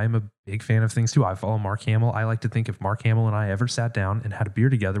 I'm a big fan of things too. I follow Mark Hamill. I like to think if Mark Hamill and I ever sat down and had a beer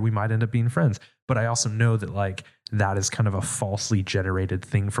together, we might end up being friends. But I also know that like that is kind of a falsely generated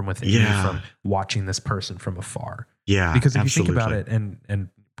thing from within you from watching this person from afar. Yeah, because if you think about it, and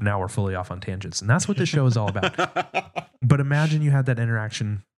now we're fully off on tangents, and that's what this show is all about. But imagine you had that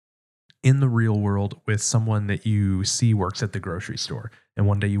interaction in the real world with someone that you see works at the grocery store. And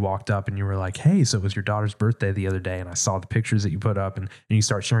one day you walked up and you were like, hey, so it was your daughter's birthday the other day. And I saw the pictures that you put up and you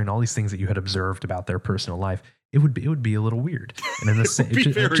start sharing all these things that you had observed about their personal life. It would be a little weird. And in the same,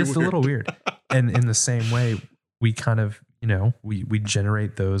 just a little weird. And in the same way, we kind of, we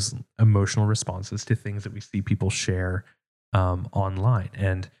generate those emotional responses to things that we see people share online.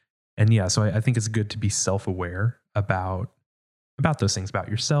 And yeah, so I think it's good to be self-aware about those things about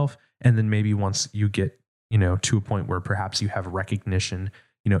yourself. And then maybe once you get, to a point where perhaps you have recognition,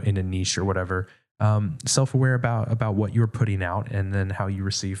 in a niche or whatever, self-aware about what you're putting out and then how you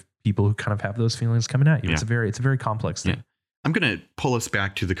receive people who kind of have those feelings coming at you. Yeah. It's a very complex thing. Yeah. I'm going to pull us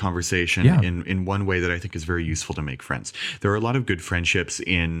back to the conversation in one way that I think is very useful to make friends. There are a lot of good friendships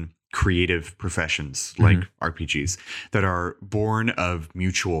in creative professions like RPGs that are born of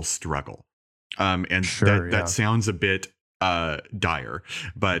mutual struggle. And that sounds a bit dire,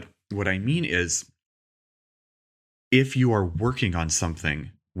 but what I mean is if you are working on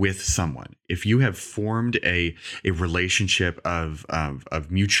something with someone, if you have formed a relationship of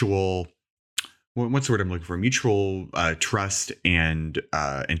mutual, what's the word I'm looking for? Mutual trust and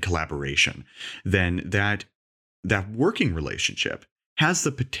collaboration, then that working relationship has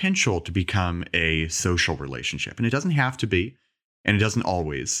the potential to become a social relationship. And it doesn't have to be, and it doesn't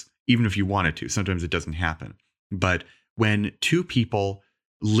always, even if you want it to. Sometimes it doesn't happen. But when two people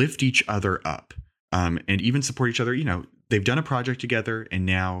lift each other up and even support each other, they've done a project together, and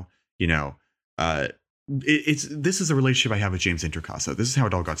now, this is a relationship I have with James Introcaso. This is how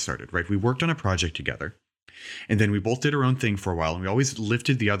it all got started, right? We worked on a project together, and then we both did our own thing for a while, and we always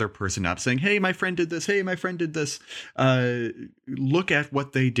lifted the other person up saying, hey, my friend did this. Hey, my friend did this. Look at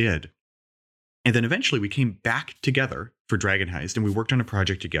what they did. And then eventually we came back together for Dragon Heist, and we worked on a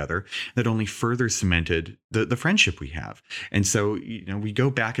project together that only further cemented the friendship we have. And so, we go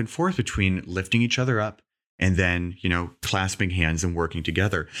back and forth between lifting each other up and then, clasping hands and working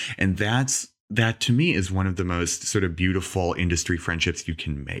together. And that to me is one of the most sort of beautiful industry friendships you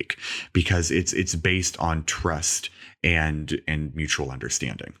can make, because it's based on trust and mutual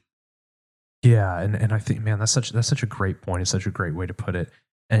understanding. Yeah. And I think, man, that's such a great point. It's such a great way to put it.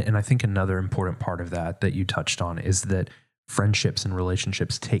 And I think another important part of that you touched on is that friendships and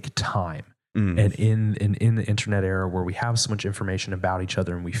relationships take time. And in the internet era where we have so much information about each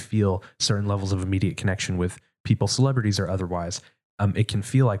other and we feel certain levels of immediate connection with people, celebrities or otherwise, it can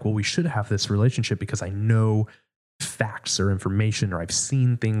feel like, well, we should have this relationship because I know facts or information, or I've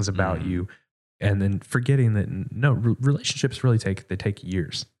seen things about you. And then forgetting that, no, relationships really take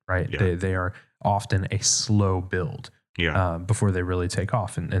years, right? Yeah. They are often a slow build. Before they really take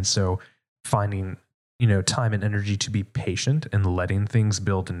off. And so finding, time and energy to be patient and letting things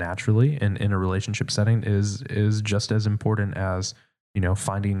build naturally in a relationship setting is just as important as,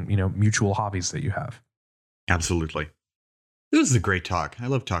 finding, mutual hobbies that you have. Absolutely. This is a great talk. I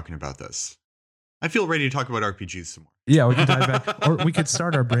love talking about this. I feel ready to talk about RPGs some more. Yeah, we can dive back. Or we could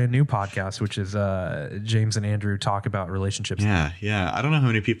start our brand new podcast, which is James and Andrew talk about relationships. Yeah. I don't know how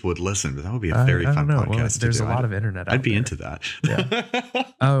many people would listen, but that would be a very fun podcast. Well, there's a lot of internet out I'd be there. Into that.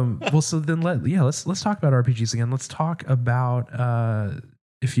 Yeah. Well, so then let's talk about RPGs again. Let's talk about,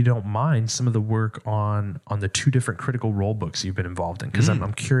 if you don't mind, some of the work on the two different Critical Role books you've been involved in, because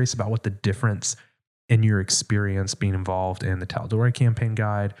I'm curious about what the difference in your experience being involved in the Tal'Dorei Campaign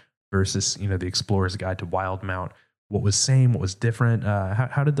Guide versus, the Explorer's Guide to Wildemount. What was same? What was different?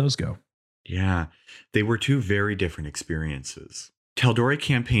 How did those go? Yeah, they were two very different experiences. Tal'Dorei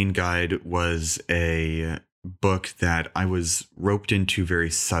Campaign Guide was a book that I was roped into very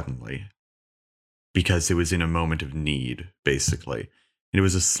suddenly because it was in a moment of need, basically. And it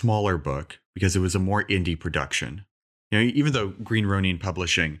was a smaller book because it was a more indie production. Even though Green Ronin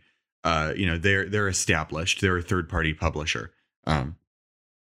Publishing, they're established, they're a third-party publisher. And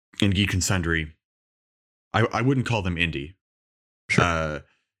Geek and Sundry, I wouldn't call them indie. Sure.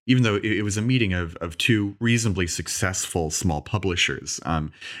 Even though it was a meeting of two reasonably successful small publishers,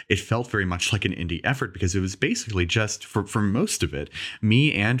 it felt very much like an indie effort because it was basically just, for most of it,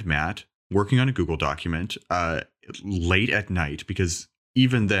 me and Matt working on a Google document late at night, because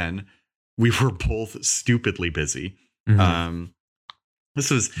even then we were both stupidly busy. This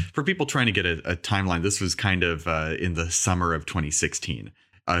was, for people trying to get a timeline, this was kind of in the summer of 2016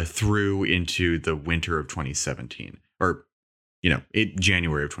 through into the winter of 2017, or,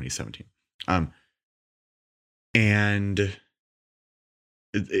 January of 2017. And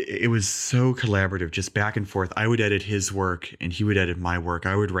it was so collaborative, just back and forth. I would edit his work and he would edit my work.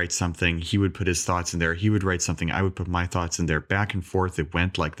 I would write something. He would put his thoughts in there. He would write something. I would put my thoughts in there. Back and forth. It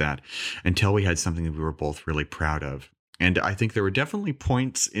went like that until we had something that we were both really proud of. And I think there were definitely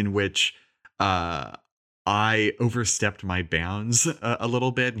points in which I overstepped my bounds a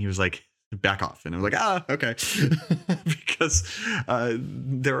little bit. And he was like, back off. And I was like, okay. Because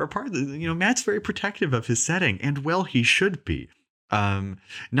there are parts, Matt's very protective of his setting, and well, he should be.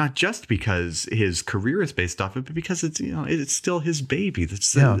 Not just because his career is based off it, but because it's still his baby.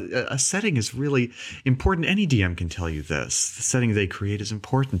 A setting is really important. Any DM can tell you this. The setting they create is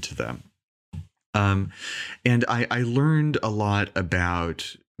important to them. And I learned a lot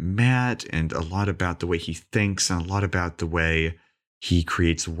about Matt, and a lot about the way he thinks, and a lot about the way he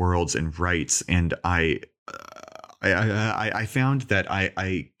creates worlds and writes. And I found that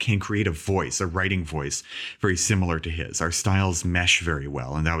I can create a writing voice very similar to his. Our styles mesh very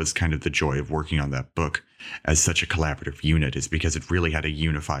well. And that was kind of the joy of working on that book as such a collaborative unit, is because it really had a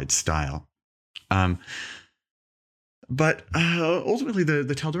unified style. But ultimately, the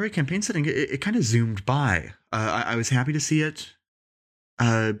Tal'Dorei campaign setting, it kind of zoomed by. I was happy to see it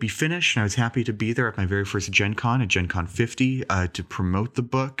be finished, and I was happy to be there at my very first Gen Con, at Gen Con 50, to promote the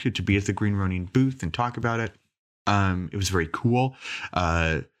book, to be at the Green Ronin booth and talk about it. It was very cool,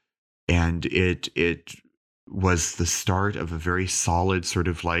 and it was the start of a very solid sort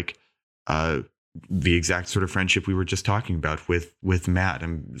of like the exact sort of friendship we were just talking about with Matt.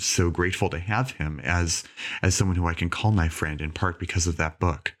 I'm so grateful to have him as someone who I can call my friend, in part because of that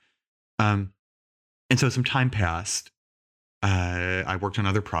book. And so some time passed. I worked on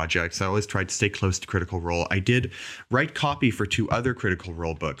other projects. I always tried to stay close to Critical Role. I did write copy for 2 other Critical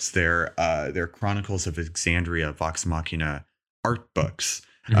Role books. They're Chronicles of Exandria, Vox Machina art books.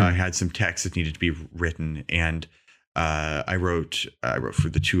 I had some text that needed to be written, and I wrote for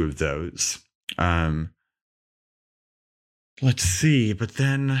the 2 of those. Let's see. But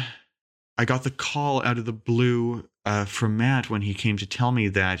then I got the call out of the blue from Matt when he came to tell me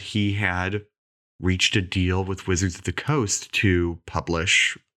that he had reached a deal with Wizards of the Coast to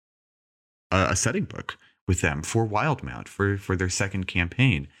publish a setting book with them for Wildemount for their second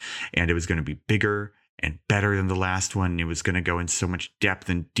campaign. And it was going to be bigger and better than the last one. It was going to go in so much depth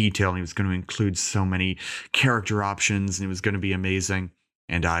and detail, and it was going to include so many character options, and it was going to be amazing.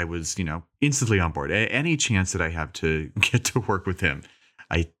 And I was, instantly on board. Any chance that I have to get to work with him,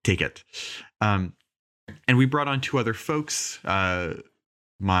 I take it. And we brought on 2 other folks,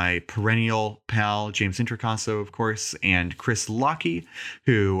 my perennial pal, James Introcaso, of course, and Chris Lockey,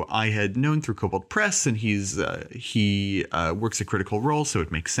 who I had known through Kobold Press, and he works at Critical Role, so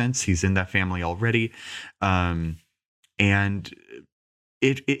it makes sense. He's in that family already. And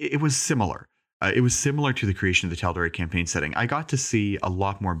it was similar. It was similar to the creation of the Tal'Dorei campaign setting. I got to see a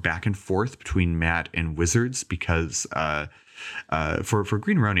lot more back and forth between Matt and Wizards, because for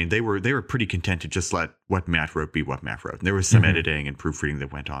Green Ronin, they were pretty content to just let what Matt wrote be what Matt wrote. And there was some editing and proofreading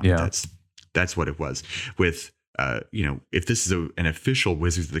that went on. Yeah. That's what it was. With if this is an official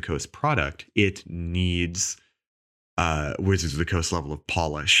Wizards of the Coast product, it needs Wizards of the Coast level of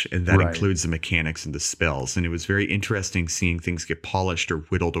polish, and that includes the mechanics and the spells. And it was very interesting seeing things get polished or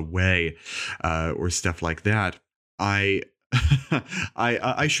whittled away, or stuff like that. I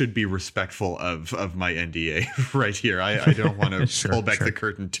should be respectful of my NDA right here. I don't want to pull back the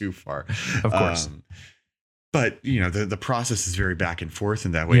curtain too far. Of course. But, the process is very back and forth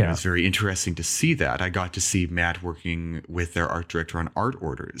in that way. Yeah. It was very interesting to see that. I got to see Matt working with their art director on art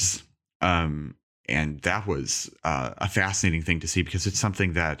orders. And that was a fascinating thing to see, because it's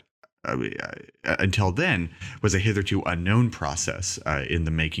something that until then was a hitherto unknown process in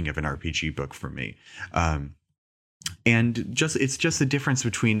the making of an RPG book for me. And it's just the difference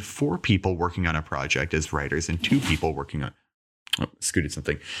between 4 people working on a project as writers and 2 people working on. Scooted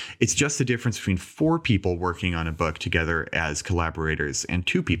something. It's just the difference between 4 people working on a book together as collaborators and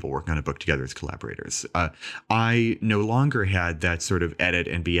 2 people working on a book together as collaborators. I no longer had that sort of edit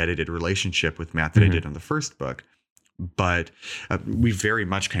and be edited relationship with Matt that I did on the first book. But we very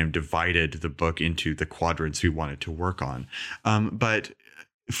much kind of divided the book into the quadrants we wanted to work on. But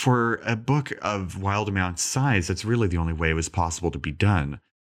for a book of Wildemount's size, that's really the only way it was possible to be done.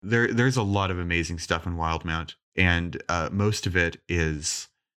 There's a lot of amazing stuff in Wildemount, and most of it is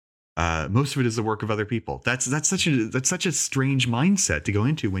the work of other people. That's such a strange mindset to go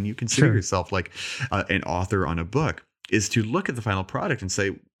into when you consider yourself like an author on a book. is to look at the final product and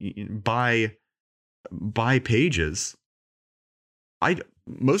say, by pages,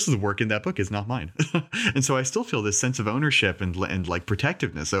 most of the work in that book is not mine. And so I still feel this sense of ownership and like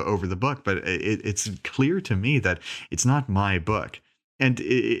protectiveness over the book, but it's clear to me that it's not my book. And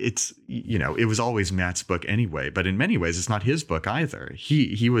it's, it was always Matt's book anyway, but in many ways, it's not his book either.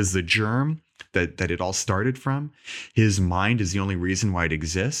 He was the germ that it all started from. His mind is the only reason why it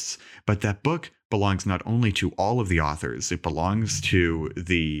exists. But that book belongs not only to all of the authors, it belongs to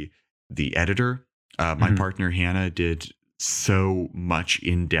the editor. My partner, Hannah, did so much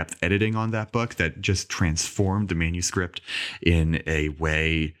in-depth editing on that book that just transformed the manuscript in a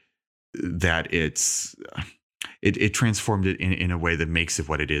way that it transformed it in a way that makes it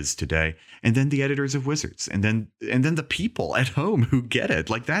what it is today. And then the editors of Wizards, and then the people at home who get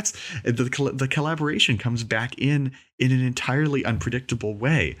it. Like, that's the collaboration comes back in an entirely unpredictable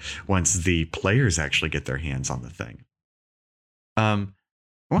way once the players actually get their hands on the thing.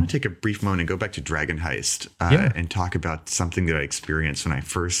 I want to take a brief moment and go back to Dragon Heist and talk about something that I experienced when I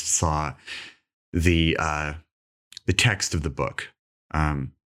first saw the text of the book. I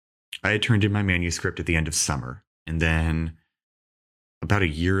had turned in my manuscript at the end of summer, and then about a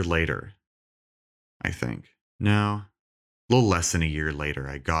year later, I think, no, a little less than a year later,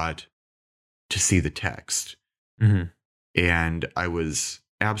 I got to see the text. And I was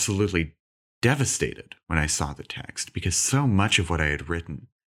absolutely devastated when I saw the text, because so much of what I had written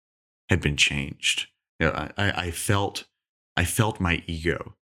had been changed. I felt my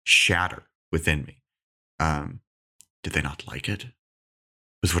ego shatter within me. Did they not like it?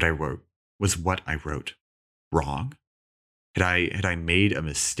 Was what I wrote wrong? Had I made a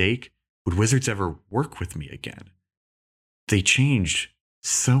mistake? Would Wizards ever work with me again? They changed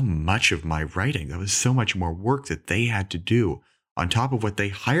so much of my writing. There was so much more work that they had to do on top of what they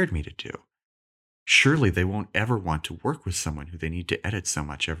hired me to do. Surely they won't ever want to work with someone who they need to edit so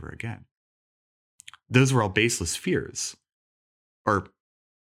much ever again. Those were all baseless fears. Or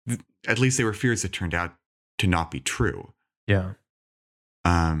at least they were fears that turned out to not be true. Yeah.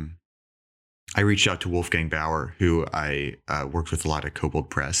 I reached out to Wolfgang Bauer, who I worked with a lot at Kobold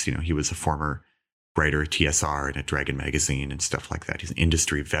Press. He was a former writer at TSR and at Dragon Magazine and stuff like that. He's an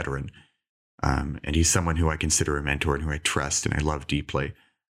industry veteran. And he's someone who I consider a mentor and who I trust and I love deeply.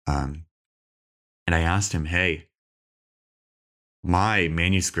 And I asked him, hey, my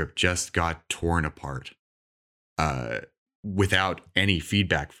manuscript just got torn apart without any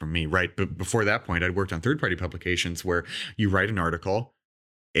feedback from me, right? But before that point, I'd worked on third-party publications where you write an article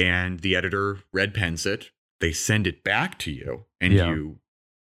and the editor red pens it, they send it back to you, and you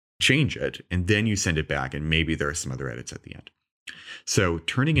change it, and then you send it back, and maybe there are some other edits at the end. So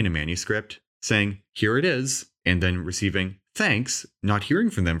turning in a manuscript, saying, here it is, and then receiving thanks, not hearing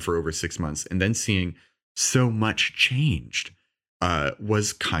from them for over 6 months, and then seeing so much changed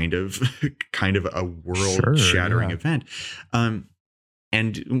was kind of a world-shattering event.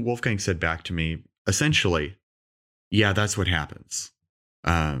 And Wolfgang said back to me, essentially, yeah, that's what happens.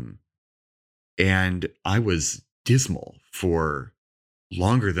 And I was dismal for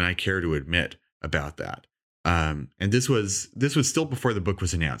longer than I care to admit about that. And this was still before the book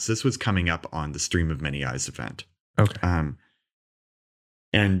was announced. This was coming up on the Stream of Many Eyes event. Okay.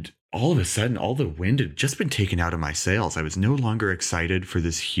 And all of a sudden, all the wind had just been taken out of my sails. I was no longer excited for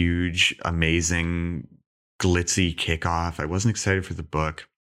this huge, amazing, glitzy kickoff. I wasn't excited for the book.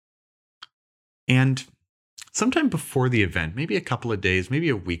 And sometime before the event, maybe a couple of days, maybe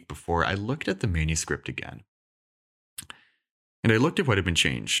a week before, I looked at the manuscript again. And I looked at what had been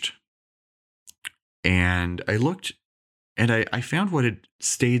changed. And I looked, and I found what had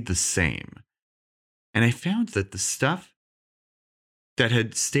stayed the same. And I found that the stuff that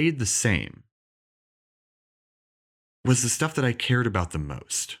had stayed the same was the stuff that I cared about the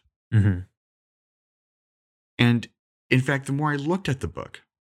most. Mm-hmm. And in fact, the more I looked at the book,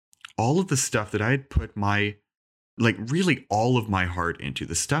 all of the stuff that I had put really all of my heart into,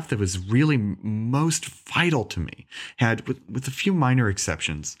 the stuff that was really most vital to me, had, with a few minor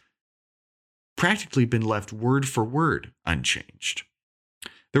exceptions, practically been left word for word unchanged.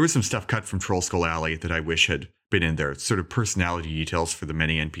 There was some stuff cut from Trollskull Alley that I wish had been in there, sort of personality details for the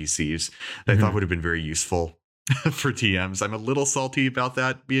many NPCs that I thought would have been very useful for TMs. I'm a little salty about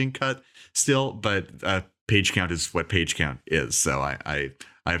that being cut still, but page count is what page count is, so I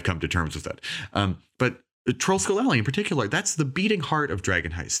have come to terms with that. But Trollskull Alley in particular, that's the beating heart of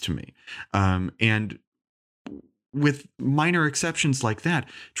Dragon Heist to me. And with minor exceptions like that,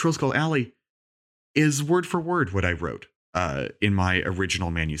 Trollskull Alley is word for word what I wrote in my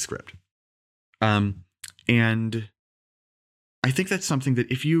original manuscript. And I think that's something that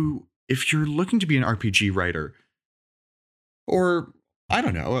if you're looking to be an RPG writer, or I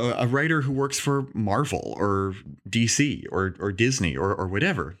don't know, a writer who works for Marvel or DC or Disney or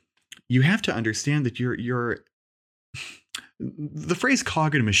whatever. You have to understand that you're the phrase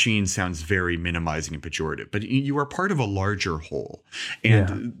cog in a machine sounds very minimizing and pejorative, but you are part of a larger whole,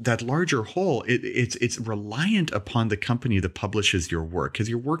 and that larger whole, it's reliant upon the company that publishes your work, because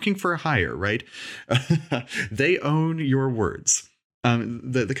you're working for a hire, right? They own your words.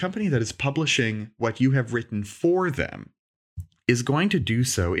 The company that is publishing what you have written for them is going to do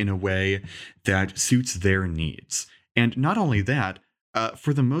so in a way that suits their needs. And not only that,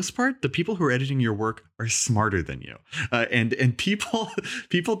 for the most part, the people who are editing your work are smarter than you, and people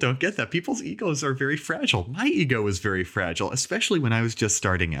don't get that. People's egos are very fragile. My ego was very fragile, especially when I was just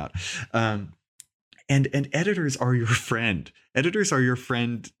starting out. And editors are your friend. Editors are your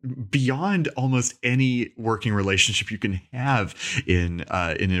friend beyond almost any working relationship you can have in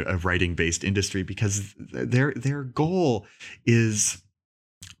a writing based industry, because their goal is.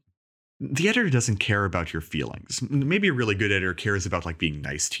 The editor doesn't care about your feelings. Maybe a really good editor cares about like being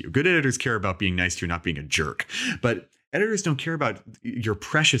nice to you. Good editors care about being nice to you, not being a jerk. But editors don't care about your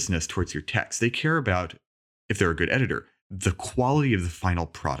preciousness towards your text. They care about, if they're a good editor, the quality of the final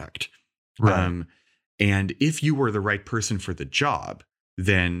product. Right. And if you were the right person for the job,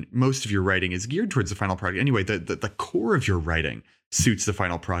 then most of your writing is geared towards the final product. Anyway, the core of your writing suits the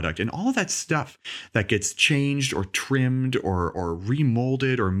final product, and all of that stuff that gets changed or trimmed or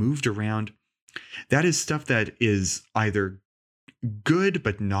remolded or moved around, that is stuff that is either good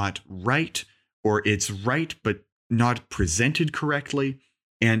but not right, or it's right but not presented correctly.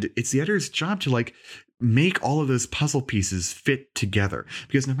 And it's the editor's job to like make all of those puzzle pieces fit together,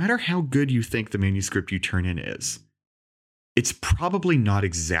 because no matter how good you think the manuscript you turn in is, it's probably not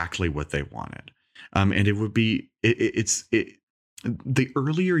exactly what they wanted. And it would be the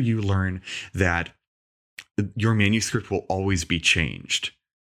earlier you learn that your manuscript will always be changed,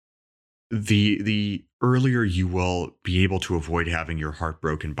 the earlier you will be able to avoid having your heart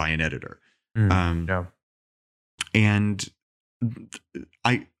broken by an editor. Yeah. And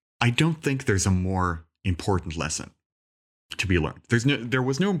I don't think there's a more important lesson to be learned. There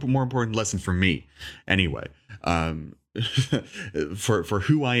was no more important lesson for me anyway. For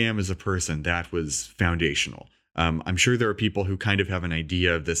who I am as a person, that was foundational. I'm sure there are people who kind of have an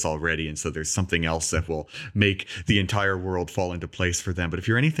idea of this already, and so there's something else that will make the entire world fall into place for them. But if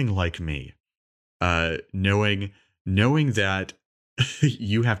you're anything like me, knowing that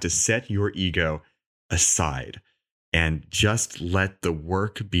you have to set your ego aside and just let the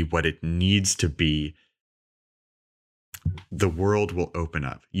work be what it needs to be, the world will open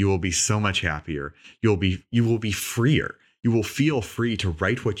up. You will be so much happier. You will be freer. You will feel free to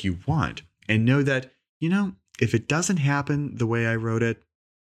write what you want, and know that, if it doesn't happen the way I wrote it,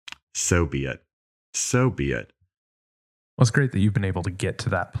 so be it. So be it. Well, it's great that you've been able to get to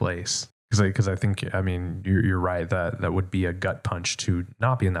that place, because I think, you're right, that would be a gut punch to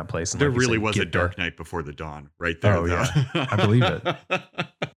not be in that place. And there really was a dark night before the dawn right there. Oh, yeah. I believe it.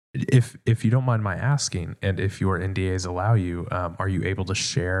 If you don't mind my asking, and if your NDAs allow you, are you able to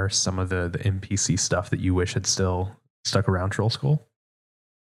share some of the NPC stuff that you wish had still stuck around Troll Skull?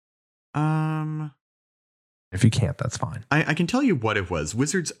 If you can't, that's fine. I can tell you what it was.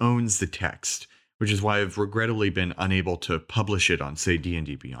 Wizards owns the text, which is why I've regrettably been unable to publish it on, say,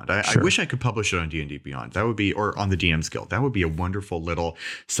 D&D Beyond. I wish I could publish it on D&D Beyond. That would be, or on the DM's Guild. That would be a wonderful little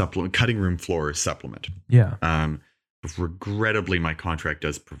supplement, cutting room floor supplement. Yeah. Regrettably, my contract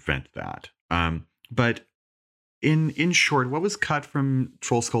does prevent that. But in short, what was cut from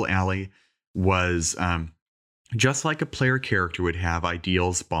Troll Skull Alley was just like a player character would have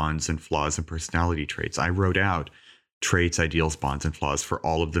ideals, bonds, and flaws and personality traits. I wrote out traits, ideals, bonds, and flaws for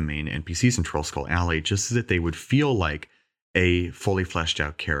all of the main NPCs in Troll Skull Alley, just so that they would feel like a fully fleshed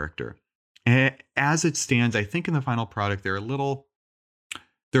out character. As it stands, I think in the final product they're a little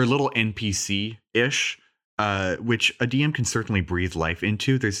NPC-ish, which a DM can certainly breathe life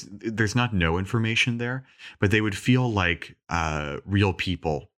into. There's not no information there, but they would feel like real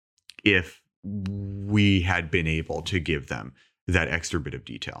people if we had been able to give them that extra bit of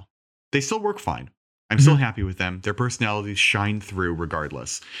detail. They still work fine. I'm still happy with them. Their personalities shine through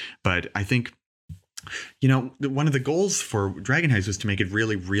regardless. But I think, one of the goals for Dragon Heist was to make it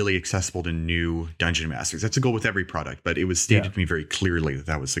really, really accessible to new dungeon masters. That's a goal with every product, but it was stated to me very clearly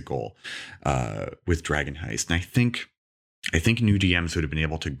that was the goal with Dragon Heist. And I think new DMs would have been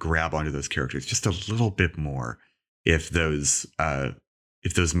able to grab onto those characters just a little bit more if those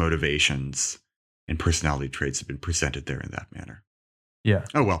motivations and personality traits had been presented there in that manner. Yeah.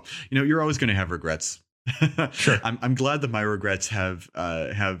 Oh, well, you're always going to have regrets. Sure. I'm glad that my regrets have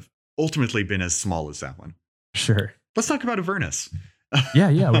ultimately been as small as that one. Sure. let's talk about Avernus. Yeah,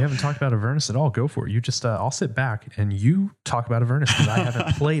 we haven't talked about Avernus at all. Go for it. You just, I'll sit back and you talk about Avernus because I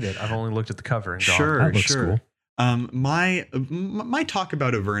haven't played it. I've only looked at the cover and gone, that looks cool. My talk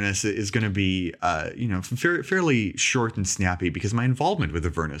about Avernus is going to be, fairly short and snappy because my involvement with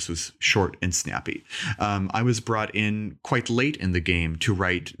Avernus was short and snappy. I was brought in quite late in the game to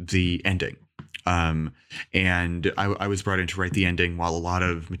write the ending. And I was brought in to write the ending while a lot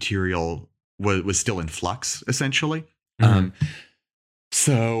of material was still in flux, essentially. Mm-hmm.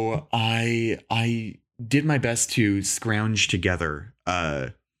 So I did my best to scrounge together.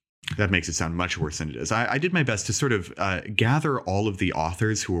 That makes it sound much worse than it is. I did my best to sort of gather all of the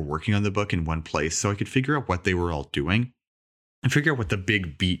authors who were working on the book in one place so I could figure out what they were all doing and figure out what the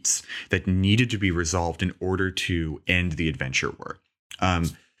big beats that needed to be resolved in order to end the adventure were.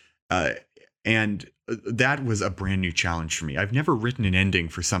 And that was a brand new challenge for me. I've never written an ending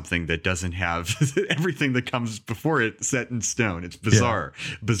for something that doesn't have everything that comes before it set in stone. It's bizarre,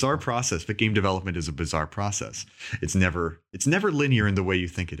 bizarre process. But game development is a bizarre process. It's never linear in the way you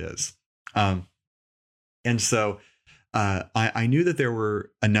think it is. And so I knew that there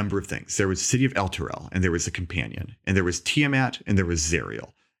were a number of things. There was the city of Elturel, and there was a companion, and there was Tiamat, and there was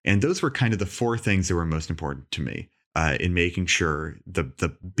Zariel. And those were kind of the four things that were most important to me. In making sure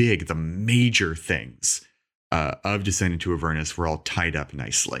the major things of Descent into Avernus were all tied up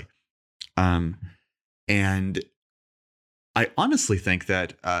nicely. And I honestly think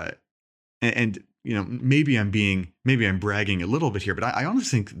that, maybe I'm bragging a little bit here, but I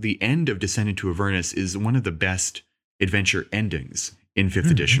honestly think the end of Descent into Avernus is one of the best adventure endings in 5th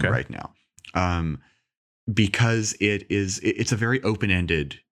edition right now. Because it's a very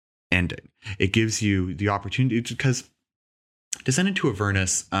open-ended ending. It gives you the opportunity, because Descent into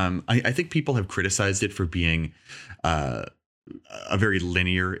Avernus, I think people have criticized it for being a very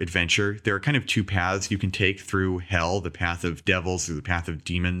linear adventure. There are kind of two paths you can take through hell, the path of devils or the path of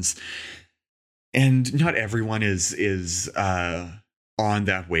demons. And not everyone is on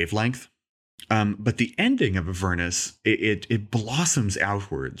that wavelength. But the ending of Avernus, it blossoms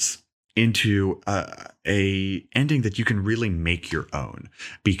outwards into a ending that you can really make your own,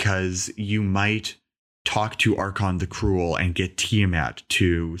 because you might talk to Archon the Cruel and get Tiamat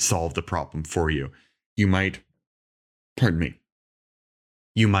to solve the problem for you. You might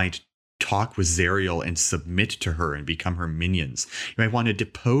talk with Zariel and submit to her and become her minions. You might want to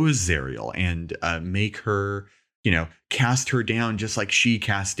depose Zariel and make her, cast her down just like she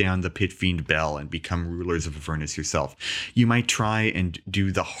cast down the Pit Fiend Bel and become rulers of Avernus yourself. You might try and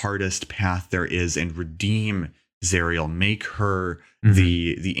do the hardest path there is and redeem Zariel, make her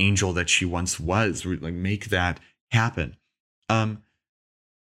the angel that she once was, like make that happen.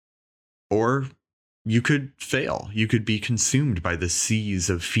 Or you could fail. You could be consumed by the seas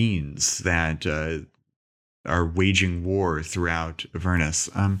of fiends that are waging war throughout Avernus.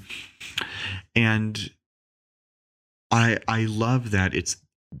 And I love that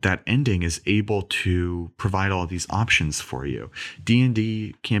that ending is able to provide all of these options for you.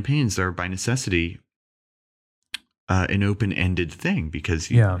 D&D campaigns are by necessity an open-ended thing, because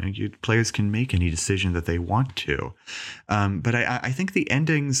players can make any decision that they want to. But I think the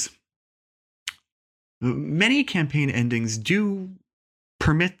endings, many campaign endings do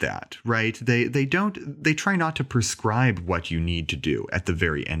permit that, right? They try not to prescribe what you need to do at the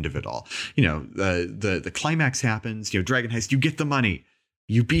very end of it all. The climax happens, Dragon Heist, you get the money,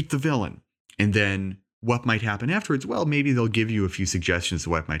 you beat the villain, and then what might happen afterwards? Well, maybe they'll give you a few suggestions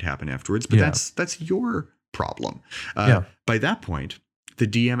of what might happen afterwards, but that's your problem. By that point, the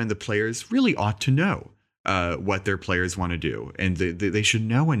DM and the players really ought to know what their players want to do, and they should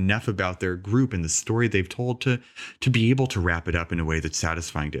know enough about their group and the story they've told to be able to wrap it up in a way that's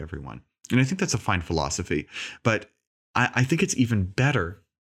satisfying to everyone. And I think that's a fine philosophy, but I think it's even better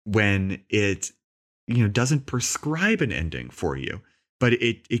when it doesn't prescribe an ending for you, but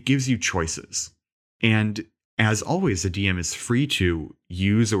it gives you choices. And as always, the DM is free to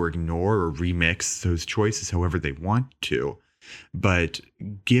use or ignore or remix those choices however they want to. But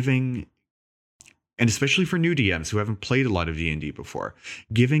giving, and especially for new DMs who haven't played a lot of D&D before,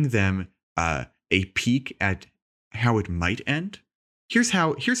 giving them a peek at how it might end. Here's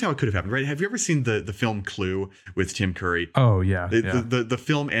how it could have happened, right? Have you ever seen the film Clue with Tim Curry? Oh, yeah. The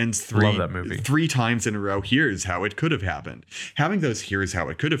film ends Love that movie. 3 times in a row. Here's how it could have happened. Having those here's how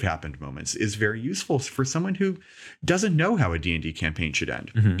it could have happened moments is very useful for someone who doesn't know how a D&D campaign should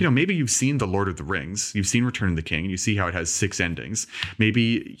end. Mm-hmm. Maybe you've seen The Lord of the Rings, you've seen Return of the King, and you see how it has 6 endings.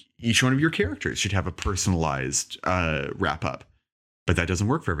 Maybe each one of your characters should have a personalized wrap up. But that doesn't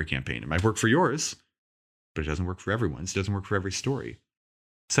work for every campaign. It might work for yours, but it doesn't work for everyone's. It doesn't work for every story.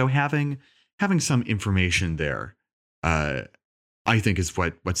 So having some information there I think is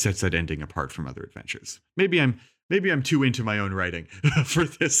what sets that ending apart from other adventures. Maybe I'm too into my own writing for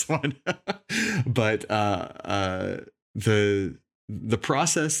this one, but the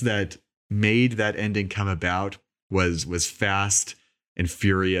process that made that ending come about was fast and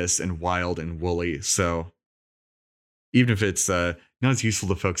furious and wild and woolly. So even if it's not as useful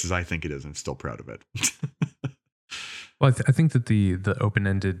to folks as I think it is, I'm still proud of it. Well, I think that the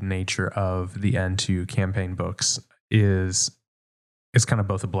open-ended nature of the end to campaign books is kind of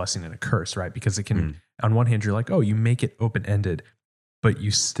both a blessing and a curse, right? Because it can, on one hand, you're like, oh, you make it open-ended, but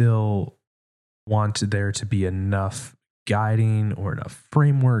you still want there to be enough guiding or enough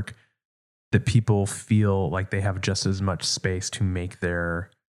framework that people feel like they have just as much space to make their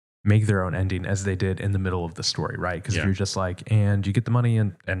own ending as they did in the middle of the story, right? Because if you're just like, and you get the money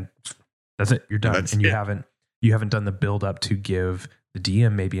and that's it, you're done, and you haven't done the build up to give the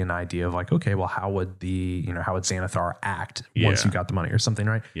DM maybe an idea of like, okay, well, how would Xanathar act once you got the money or something,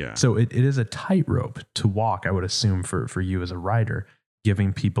 right? Yeah. So it is a tightrope to walk, I would assume, for you as a writer,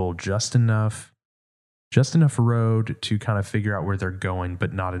 giving people just enough road to kind of figure out where they're going,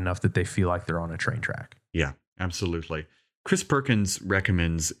 but not enough that they feel like they're on a train track. Yeah, absolutely. Chris Perkins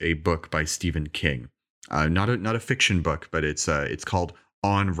recommends a book by Stephen King, not a fiction book, but it's called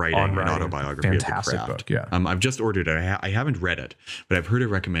On Writing, an autobiography Fantastic of the craft. Book, yeah. I've just ordered it. I haven't read it, but I've heard it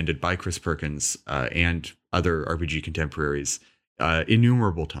recommended by Chris Perkins and other RPG contemporaries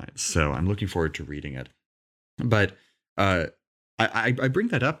innumerable times. So I'm looking forward to reading it. But I bring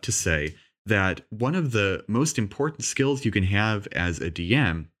that up to say that one of the most important skills you can have as a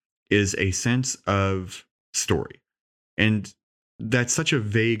DM is a sense of story. And that's such a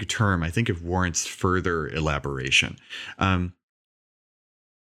vague term. I think it warrants further elaboration. A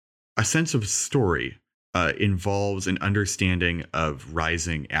sense of story involves an understanding of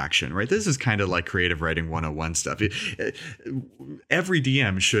rising action, right? This is kind of like creative writing 101 stuff. Every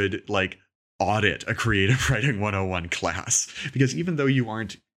DM should like audit a creative writing 101 class, because even though you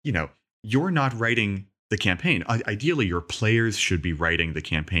aren't, you're not writing the campaign. Ideally, your players should be writing the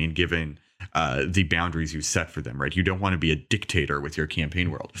campaign given the boundaries you set for them, right? You don't want to be a dictator with your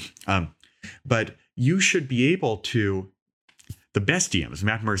campaign world. But you should be able to, the best DMs,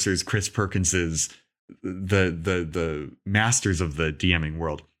 Matt Mercer's, Chris Perkins's, the masters of the DMing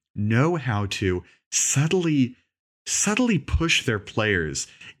world, know how to subtly push their players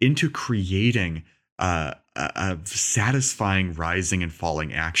into creating a satisfying rising and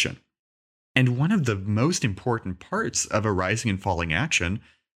falling action. And one of the most important parts of a rising and falling action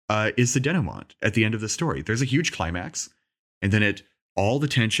is the denouement at the end of the story. There's a huge climax, and then all the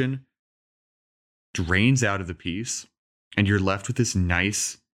tension drains out of the piece, and you're left with this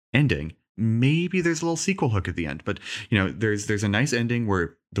nice ending. Maybe there's a little sequel hook at the end, but there's a nice ending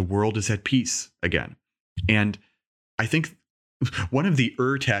where the world is at peace again. And I think one of the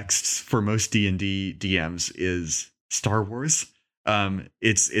texts for most D&D DMs is Star Wars.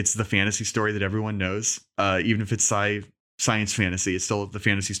 It's the fantasy story that everyone knows. Even if it's science fantasy, it's still the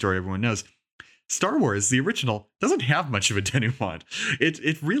fantasy story everyone knows. Star Wars, the original, doesn't have much of a denouement.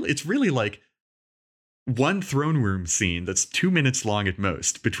 It's really like one throne room scene that's 2 minutes long at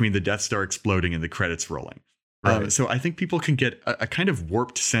most between the Death Star exploding and the credits rolling. Right. So I think people can get a kind of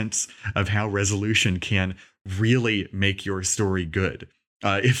warped sense of how resolution can really make your story good.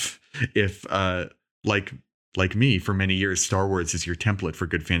 If like me, for many years, Star Wars is your template for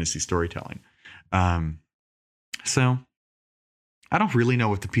good fantasy storytelling. So I don't really know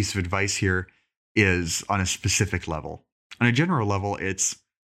what the piece of advice here is on a specific level. On a general level, it's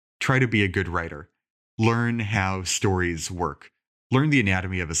try to be a good writer. Learn how stories work. Learn the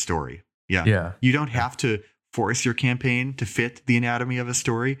anatomy of a story. Yeah. You don't have to force your campaign to fit the anatomy of a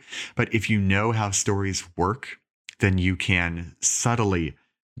story, but if you know how stories work, then you can subtly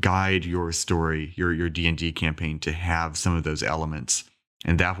guide your story, your D&D campaign, to have some of those elements,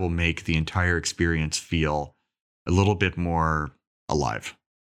 and that will make the entire experience feel a little bit more alive.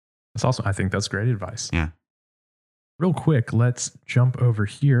 That's awesome. I think that's great advice. Yeah. Real quick, let's jump over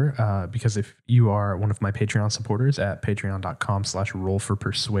here because if you are one of my Patreon supporters at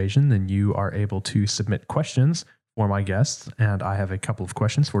patreon.com/rollforpersuasion, then you are able to submit questions for my guests. And I have a couple of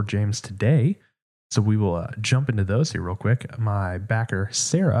questions for James today. So we will jump into those here real quick. My backer,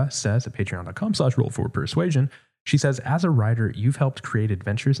 Sarah, says at patreon.com/rollforpersuasion, she says, as a writer, you've helped create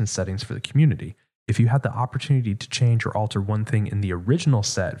adventures and settings for the community. If you had the opportunity to change or alter one thing in the original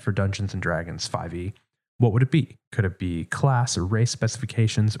set for Dungeons & Dragons 5e, what would it be? Could it be class or race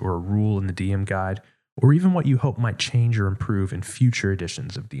specifications or a rule in the DM guide, or even what you hope might change or improve in future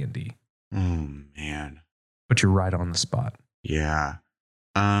editions of D&D? Oh, man. But you're right on the spot. Yeah.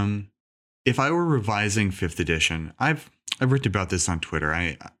 if I were revising 5th edition, I've written about this on Twitter.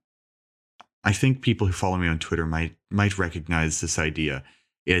 I think people who follow me on Twitter might recognize this idea.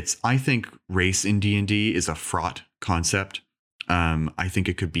 I think race in D&D is a fraught concept. I think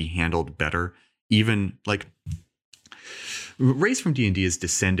it could be handled better. Even like race from D&D is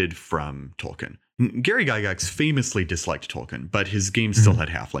descended from Tolkien. Gary Gygax famously disliked Tolkien, but his game still had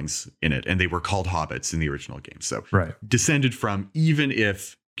halflings in it, and they were called hobbits in the original game. So descended from, even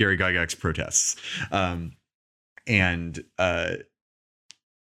if Gary Gygax protests.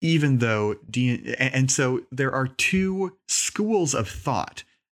 Even though and so there are two schools of thought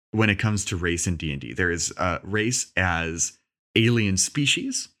when it comes to race in D&D. There is race as alien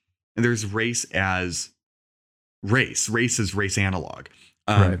species, and there's race as race. Race is race analog.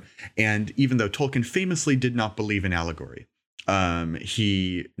 And even though Tolkien famously did not believe in allegory,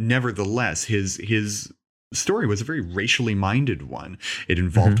 he nevertheless, his story was a very racially minded one. It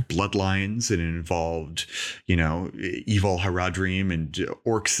involved bloodlines. It involved, evil Haradrim and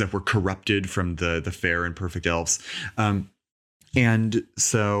orcs that were corrupted from the fair and perfect elves. And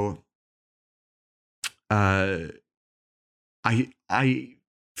so I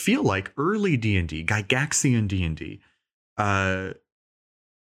feel like early D&D, Gygaxian D&D,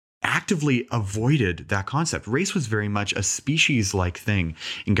 actively avoided that concept. Race was very much a species-like thing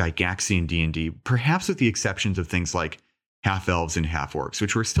in Gygaxian D&D, perhaps with the exceptions of things like half-elves and half-orcs,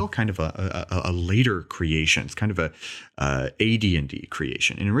 which were still kind of a later creation. It's kind of a D&D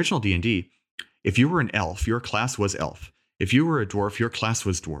creation. In original D&D, if you were an elf, your class was elf. If you were a dwarf, your class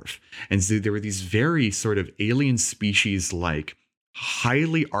was dwarf. And so there were these very sort of alien species-like,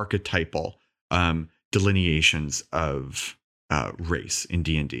 highly archetypal delineations of race in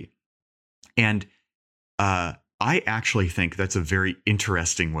D&D. And I actually think that's a very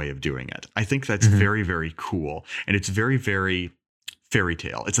interesting way of doing it. I think that's very, very cool. And it's very, very fairy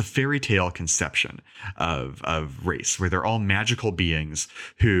tale. It's a fairy tale conception of race, where they're all magical beings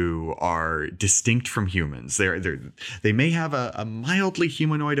who are distinct from humans. They may have a mildly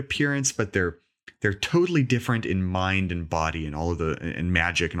humanoid appearance, but they're totally different in mind and body and all of and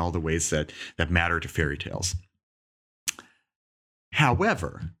magic and all the ways that matter to fairy tales.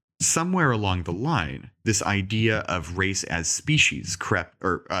 However, somewhere along the line, this idea of race as species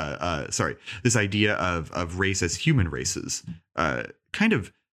this idea of race as human races kind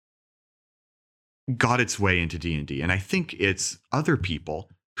of got its way into D&D. And I think it's other people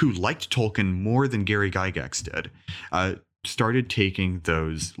who liked Tolkien more than Gary Gygax did, started taking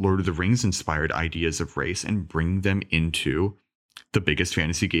those Lord of the Rings inspired ideas of race and bring them into the biggest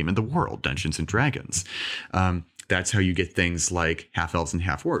fantasy game in the world, Dungeons and Dragons. That's how you get things like half-elves and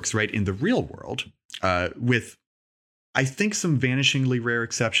half-orcs, right? In the real world, with, I think, some vanishingly rare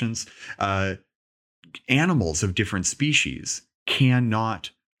exceptions, animals of different species cannot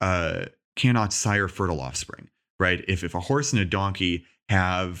sire fertile offspring, right? If a horse and a donkey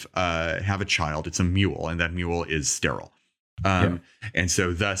have a child, it's a mule, and that mule is sterile. And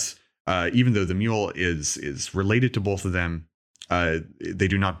so thus, even though the mule is related to both of them, they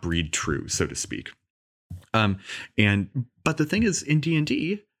do not breed true, so to speak. But the thing is, in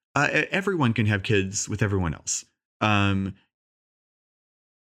D&D, everyone can have kids with everyone else. An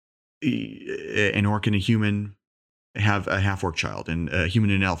orc and a human have a half-orc child, and a human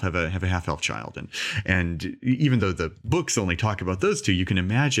and an elf have a half-elf child. And even though the books only talk about those two, you can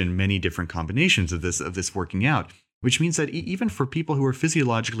imagine many different combinations of this working out, which means that even for people who are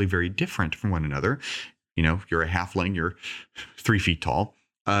physiologically very different from one another, you're a halfling, you're 3 feet tall,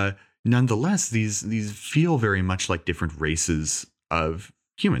 nonetheless, these feel very much like different races of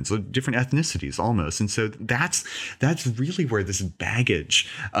humans, different ethnicities almost. And so that's really where this baggage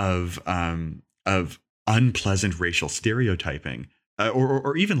of unpleasant racial stereotyping,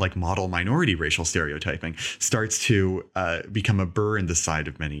 or even like model minority racial stereotyping, starts to become a burr in the side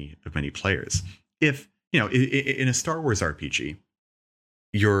of many players. If in a Star Wars RPG,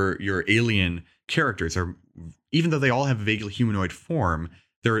 your alien characters are, even though they all have a vaguely humanoid form,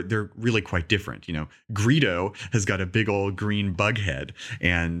 they're really quite different. Greedo has got a big old green bug head,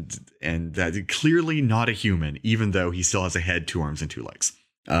 and that's clearly not a human, even though he still has a head, 2 arms, and 2 legs.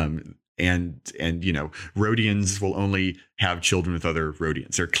 And Rhodians will only have children with other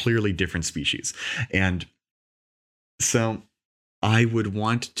Rhodians. They're clearly different species. And so I would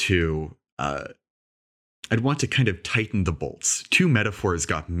want to I'd want to kind of tighten the bolts. 2 metaphors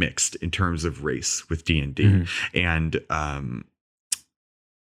got mixed in terms of race with D&D. And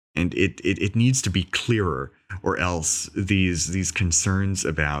it needs to be clearer, or else these concerns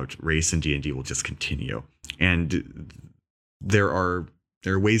about race in D&D will just continue. And there are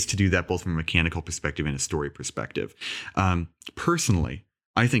ways to do that, both from a mechanical perspective and a story perspective. Personally,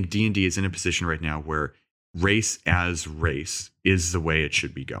 I think D&D is in a position right now where race as race is the way it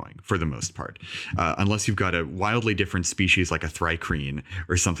should be going for the most part. Unless you've got a wildly different species like a Thri-kreen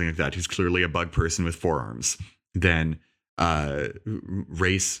or something like that, who's clearly a bug person with 4 arms, then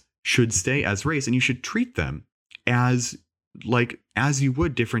race should stay as race, and you should treat them as you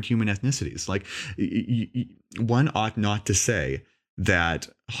would different human ethnicities. Like one ought not to say that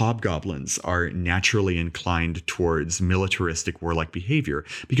hobgoblins are naturally inclined towards militaristic warlike behavior,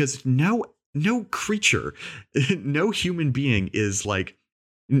 because no creature, no human being is like,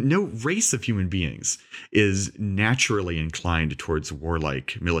 no race of human beings is naturally inclined towards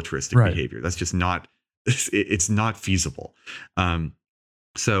warlike militaristic behavior. That's just not, it's not feasible.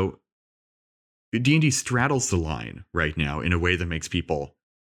 So D&D straddles the line right now in a way that makes people,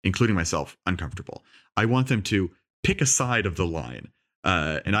 including myself, uncomfortable. I want them to pick a side of the line.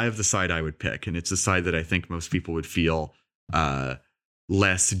 And I have the side I would pick. And it's a side that I think most people would feel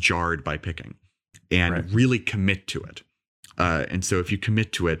less jarred by picking, and really commit to it. And so if you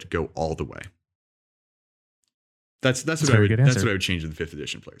commit to it, go all the way. That's what I would change in the 5th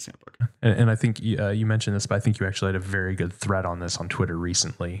edition Player's Handbook. And I think you mentioned this, but I think you actually had a very good thread on this on Twitter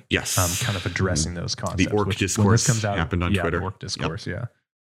recently. Yes. Kind of addressing those concepts. The orc discourse comes out, happened on Twitter. The orc discourse, yeah.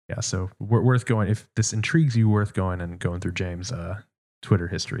 So worth going. If this intrigues you, worth going through James' Twitter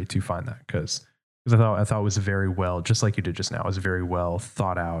history to find that, because I thought it was very well, just like you did just now, it was very well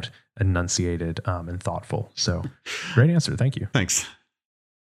thought out, enunciated, and thoughtful. So great answer. Thank you. Thanks.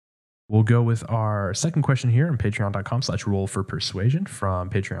 We'll go with our second question here on patreon.com/roll4persuasion from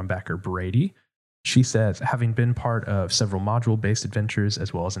Patreon backer Brady. She says, having been part of several module-based adventures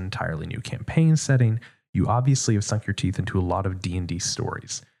as well as an entirely new campaign setting, you obviously have sunk your teeth into a lot of D&D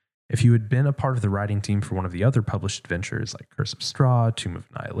stories. If you had been a part of the writing team for one of the other published adventures like Curse of Straw, Tomb of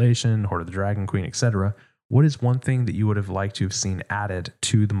Annihilation, Hoard of the Dragon Queen, etc., what is one thing that you would have liked to have seen added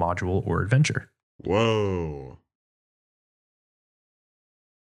to the module or adventure? Whoa.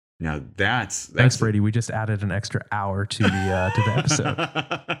 Now Thanks, Brady. We just added an extra hour to the episode.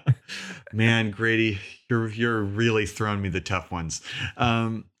 Man, Grady, you're really throwing me the tough ones.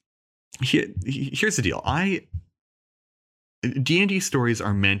 Here's the deal. D&D stories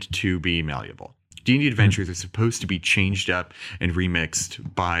are meant to be malleable. D&D adventures are supposed to be changed up and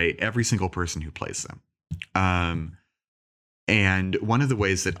remixed by every single person who plays them. And one of the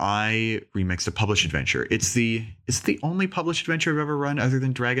ways that I remixed a published adventure, it's the only published adventure I've ever run other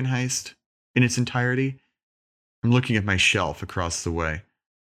than Dragon Heist in its entirety. I'm looking at my shelf across the way.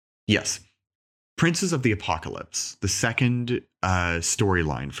 Yes. Princes of the Apocalypse, the second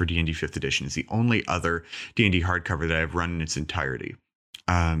storyline for D&D 5th edition, is the only other D&D hardcover that I've run in its entirety.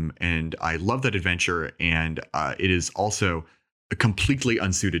 And I love that adventure, and it is also completely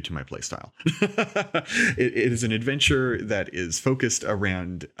unsuited to my playstyle. It is an adventure that is focused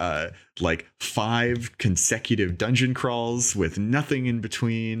around like 5 consecutive dungeon crawls with nothing in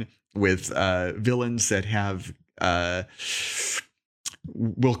between, with villains that have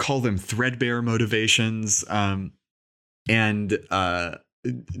we'll call them threadbare motivations, and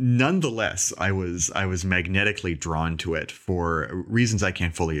nonetheless, I was magnetically drawn to it for reasons I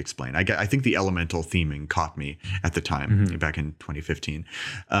can't fully explain. I think the elemental theming caught me at the time, back in 2015.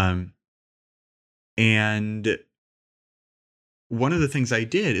 And one of the things I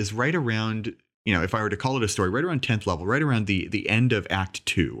did is right around, if I were to call it a story, right around 10th level, right around the end of Act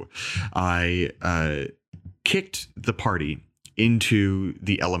 2, I kicked the party into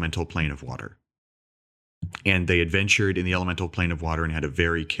the elemental plane of water. And they adventured in the elemental plane of water and had a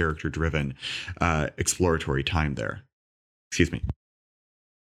very character-driven exploratory time there. Excuse me.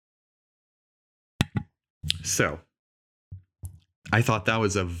 So I thought that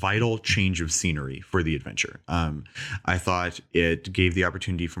was a vital change of scenery for the adventure. I thought it gave the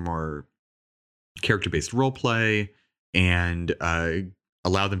opportunity for more character-based roleplay and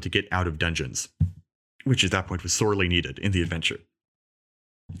allowed them to get out of dungeons, which at that point was sorely needed in the adventure.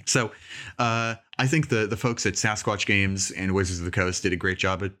 So I think the folks at Sasquatch Games and Wizards of the Coast did a great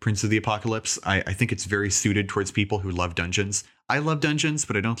job at Prince of the Apocalypse. I think it's very suited towards people who love dungeons. I love dungeons,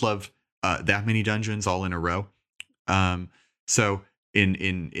 but I don't love that many dungeons all in a row. So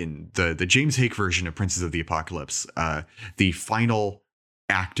in the James Hake version of Princes of the Apocalypse, the final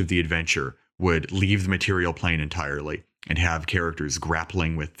act of the adventure would leave the material plane entirely and have characters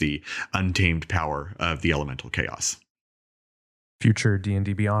grappling with the untamed power of the elemental chaos. Future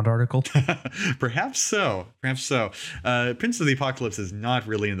D&D Beyond article? Perhaps so. Prince of the Apocalypse is not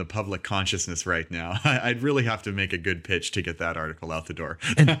really in the public consciousness right now. I'd really have to make a good pitch to get that article out the door.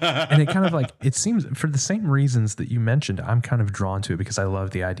 and it kind of like, it seems for the same reasons that you mentioned, I'm kind of drawn to it because I love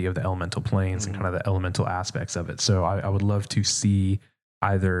the idea of the elemental planes and kind of the elemental aspects of it. So I would love to see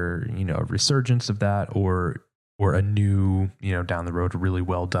either, a resurgence of that or a new, down the road, really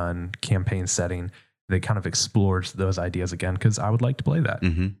well done campaign setting that kind of explores those ideas again, because I would like to play that.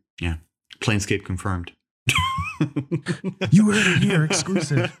 Mm-hmm. Yeah. Planescape confirmed. You heard it here,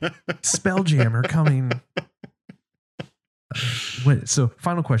 exclusive. Spelljammer coming. So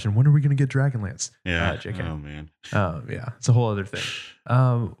final question, when are we going to get Dragonlance? Yeah. JK. Oh, man. Yeah. It's a whole other thing.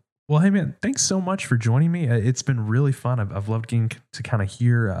 Well, hey, man, thanks so much for joining me. It's been really fun. I've loved getting to kind of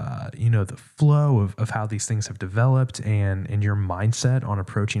hear, the flow of how these things have developed and your mindset on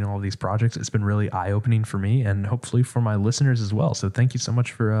approaching all of these projects. It's been really eye-opening for me and hopefully for my listeners as well. So thank you so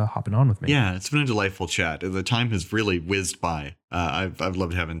much for hopping on with me. Yeah, it's been a delightful chat. The time has really whizzed by. I've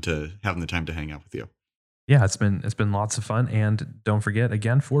loved having the time to hang out with you. Yeah, it's been lots of fun. And don't forget,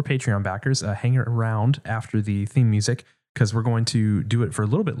 again, for Patreon backers, hang around after the theme music, because we're going to do it for a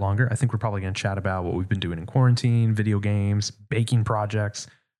little bit longer. I think we're probably going to chat about what we've been doing in quarantine, video games, baking projects.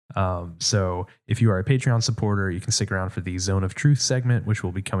 So if you are a Patreon supporter, you can stick around for the Zone of Truth segment, which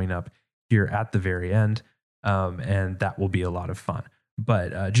will be coming up here at the very end. And that will be a lot of fun.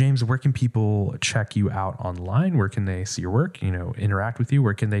 But James, where can people check you out online? Where can they see your work, interact with you?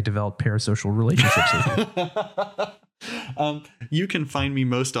 Where can they develop parasocial relationships with you? You can find me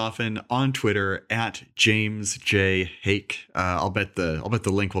most often on Twitter at James J. Hake. I'll bet the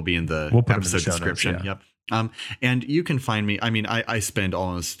link will be in the episode description. Notes, yeah. Yep. And you can find me. I mean, I spend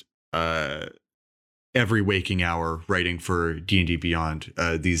almost every waking hour writing for D&D Beyond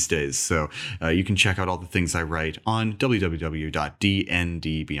these days. So you can check out all the things I write on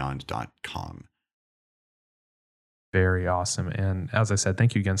www.dndbeyond.com. Very awesome. And as I said,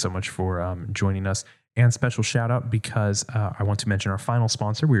 thank you again so much for joining us. And special shout out because I want to mention our final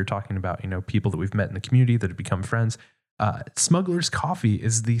sponsor. We were talking about, people that we've met in the community that have become friends. Smuggler's Coffee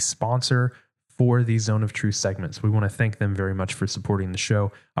is the sponsor for the Zone of Truth segments. We want to thank them very much for supporting the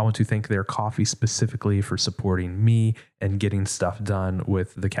show. I want to thank their coffee specifically for supporting me and getting stuff done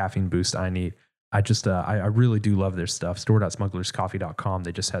with the caffeine boost I need. I really do love their stuff. Store.smugglerscoffee.com.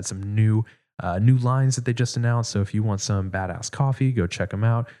 They just had some new lines that they just announced. So if you want some badass coffee, go check them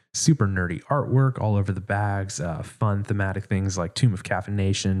out. Super nerdy artwork all over the bags, fun thematic things like Tomb of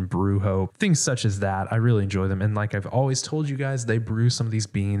Caffeination, Brew Hope, things such as that. I really enjoy them. And like I've always told you guys, they brew some of these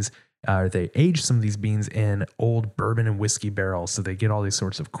beans, they age some of these beans in old bourbon and whiskey barrels. So they get all these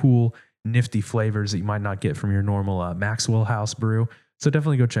sorts of cool, nifty flavors that you might not get from your normal Maxwell House brew. So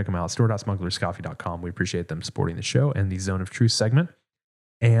definitely go check them out. Store.smugglerscoffee.com. We appreciate them supporting the show and the Zone of Truth segment,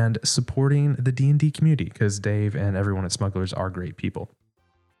 and supporting the D&D community, because Dave and everyone at Smugglers are great people.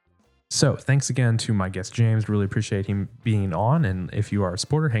 So thanks again to my guest, James. Really appreciate him being on. And if you are a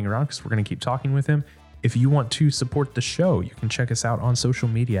supporter, hang around because we're going to keep talking with him. If you want to support the show, you can check us out on social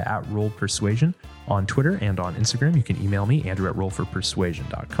media at Roll Persuasion on Twitter and on Instagram. You can email me, Andrew at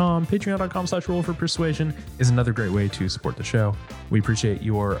rollforpersuasion.com. Patreon.com/rollforpersuasion is another great way to support the show. We appreciate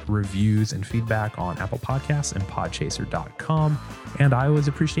your reviews and feedback on Apple Podcasts and podchaser.com. And I always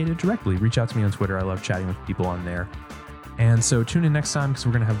appreciate it directly. Reach out to me on Twitter. I love chatting with people on there. And so tune in next time because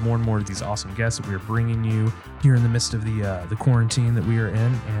we're going to have more and more of these awesome guests that we are bringing you here in the midst of the quarantine that we are in.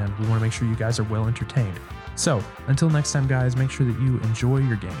 And we want to make sure you guys are well entertained. So until next time, guys, make sure that you enjoy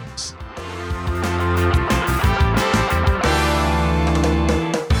your games.